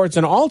fishing reports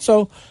and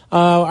also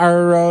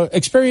our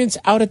experience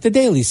out at the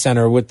Daly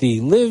Center with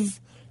the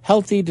Live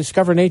Healthy,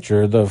 Discover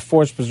Nature, the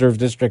Forest Preserve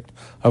District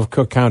of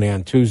Cook County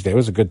on Tuesday. It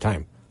was a good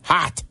time.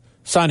 Hot,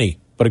 sunny,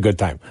 but a good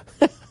time.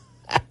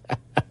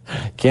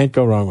 Can't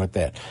go wrong with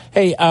that.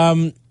 Hey,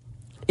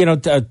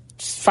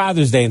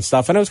 Father's Day and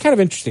stuff, and it was kind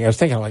of interesting. I was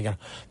thinking,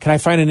 can I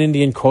find an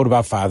Indian quote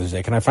about Father's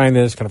Day? Can I find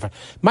this?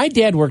 My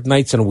dad worked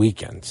nights and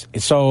weekends,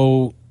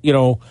 so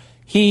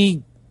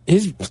his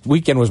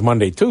weekend was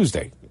Monday,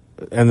 Tuesday,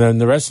 and then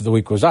the rest of the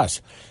week was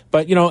us.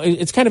 But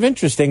it's kind of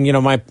interesting.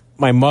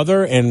 My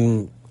mother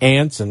and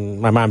aunts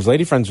and my mom's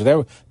lady friends were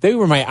there. They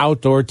were my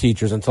outdoor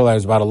teachers until I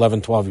was about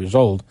 11, 12 years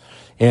old,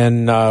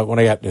 and when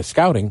I got into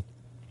scouting.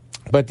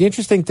 But the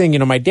interesting thing,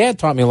 my dad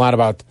taught me a lot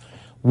about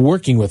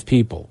working with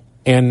people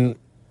and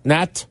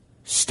not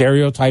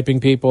stereotyping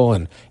people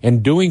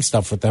and doing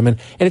stuff with them. And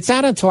it's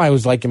not until I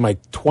was like in my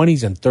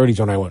 20s and 30s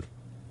when I went,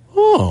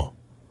 oh,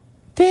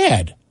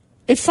 Dad,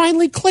 it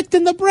finally clicked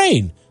in the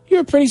brain. You're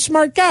a pretty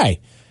smart guy.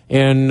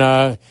 And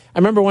I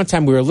remember one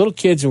time we were little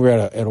kids and we were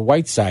at a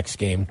White Sox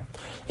game,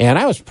 and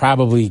I was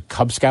probably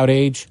Cub Scout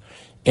age,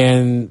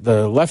 and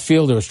the left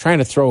fielder was trying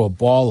to throw a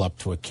ball up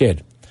to a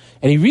kid.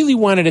 And he really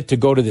wanted it to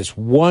go to this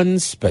one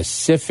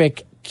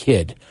specific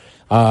kid.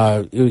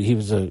 He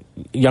was a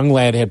young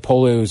lad, had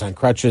polio, he was on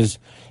crutches,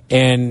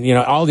 and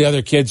all the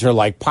other kids are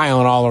like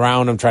piling all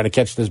around him trying to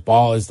catch this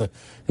ball as the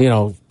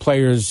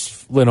players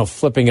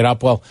flipping it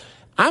up. Well,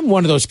 I'm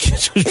one of those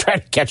kids who's trying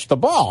to catch the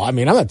ball. I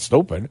mean, I'm not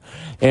stupid.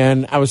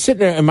 And I was sitting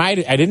there, and I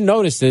didn't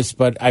notice this,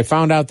 but I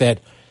found out that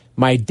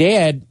my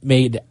dad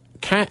made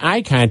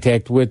eye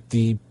contact with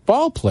the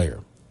ball player,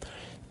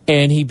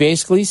 and he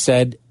basically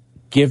said,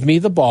 "Give me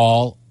the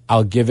ball,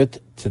 I'll give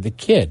it to the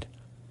kid."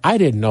 I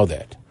didn't know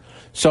that.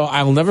 So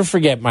I'll never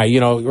forget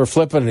we're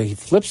flipping, and he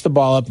flips the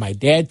ball up, my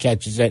dad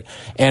catches it,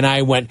 and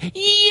I went,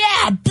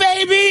 yeah,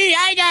 baby,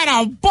 I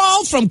got a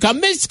ball from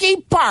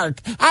Comiskey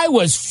Park. I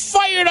was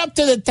fired up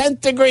to the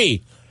 10th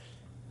degree.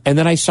 And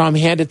then I saw him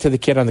hand it to the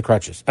kid on the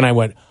crutches, and I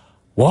went,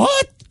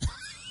 what?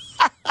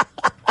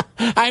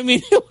 I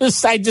mean,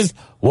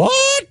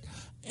 what?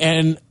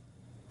 And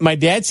my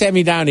dad sat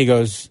me down, he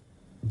goes,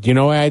 do you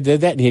know why I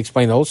did that? And he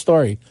explained the whole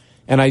story.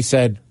 And I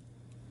said,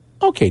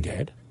 okay,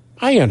 Dad,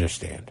 I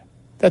understand.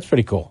 That's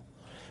pretty cool.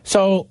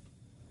 So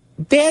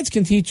dads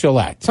can teach you a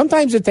lot.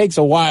 Sometimes it takes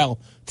a while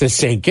to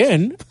sink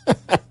in,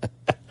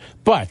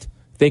 but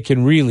they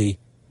can really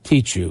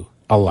teach you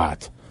a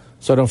lot.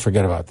 So don't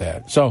forget about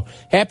that. So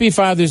happy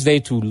Father's Day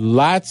to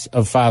lots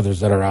of fathers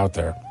that are out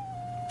there.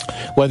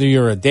 Whether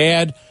you're a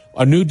dad,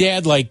 a new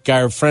dad like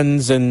our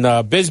friends in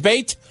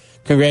Bizbait.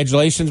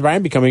 Congratulations,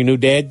 Brian, becoming a new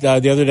dad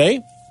the other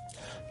day.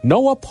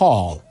 Noah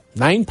Paul,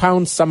 9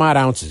 pounds, some odd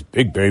ounces.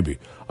 Big baby.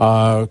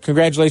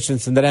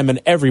 Congratulations to them and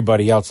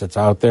everybody else that's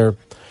out there.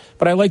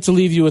 But I'd like to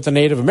leave you with a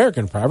Native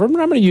American proverb,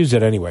 and I'm going to use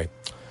it anyway.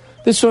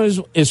 This one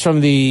is from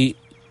the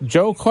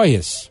Joe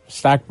Coyus,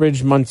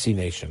 Stockbridge, Muncie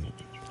Nation.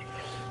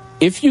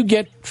 If you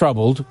get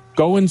troubled,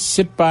 go and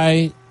sit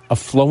by a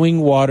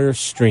flowing water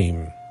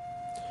stream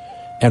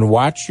and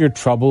watch your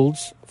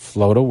troubles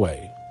float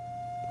away.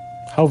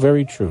 How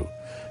very true.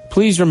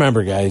 Please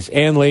remember, guys,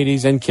 and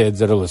ladies and kids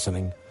that are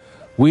listening,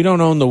 we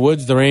don't own the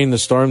woods, the rain, the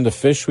storm, the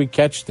fish we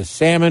catch, the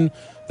salmon,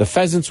 the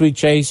pheasants we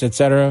chase,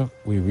 etc.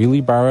 We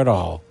really borrow it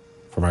all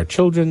from our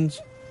children's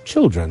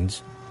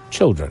children's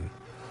children.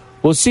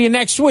 We'll see you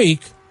next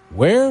week.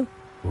 Where?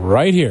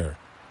 Right here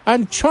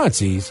on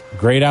Chauncey's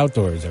Great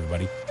Outdoors,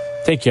 everybody.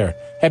 Take care.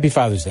 Happy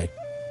Father's Day.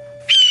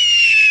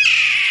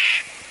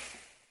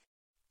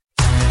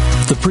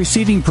 The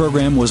preceding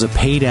program was a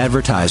paid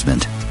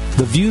advertisement.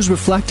 The views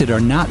reflected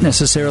are not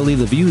necessarily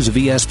the views of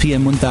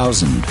ESPN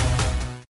 1000.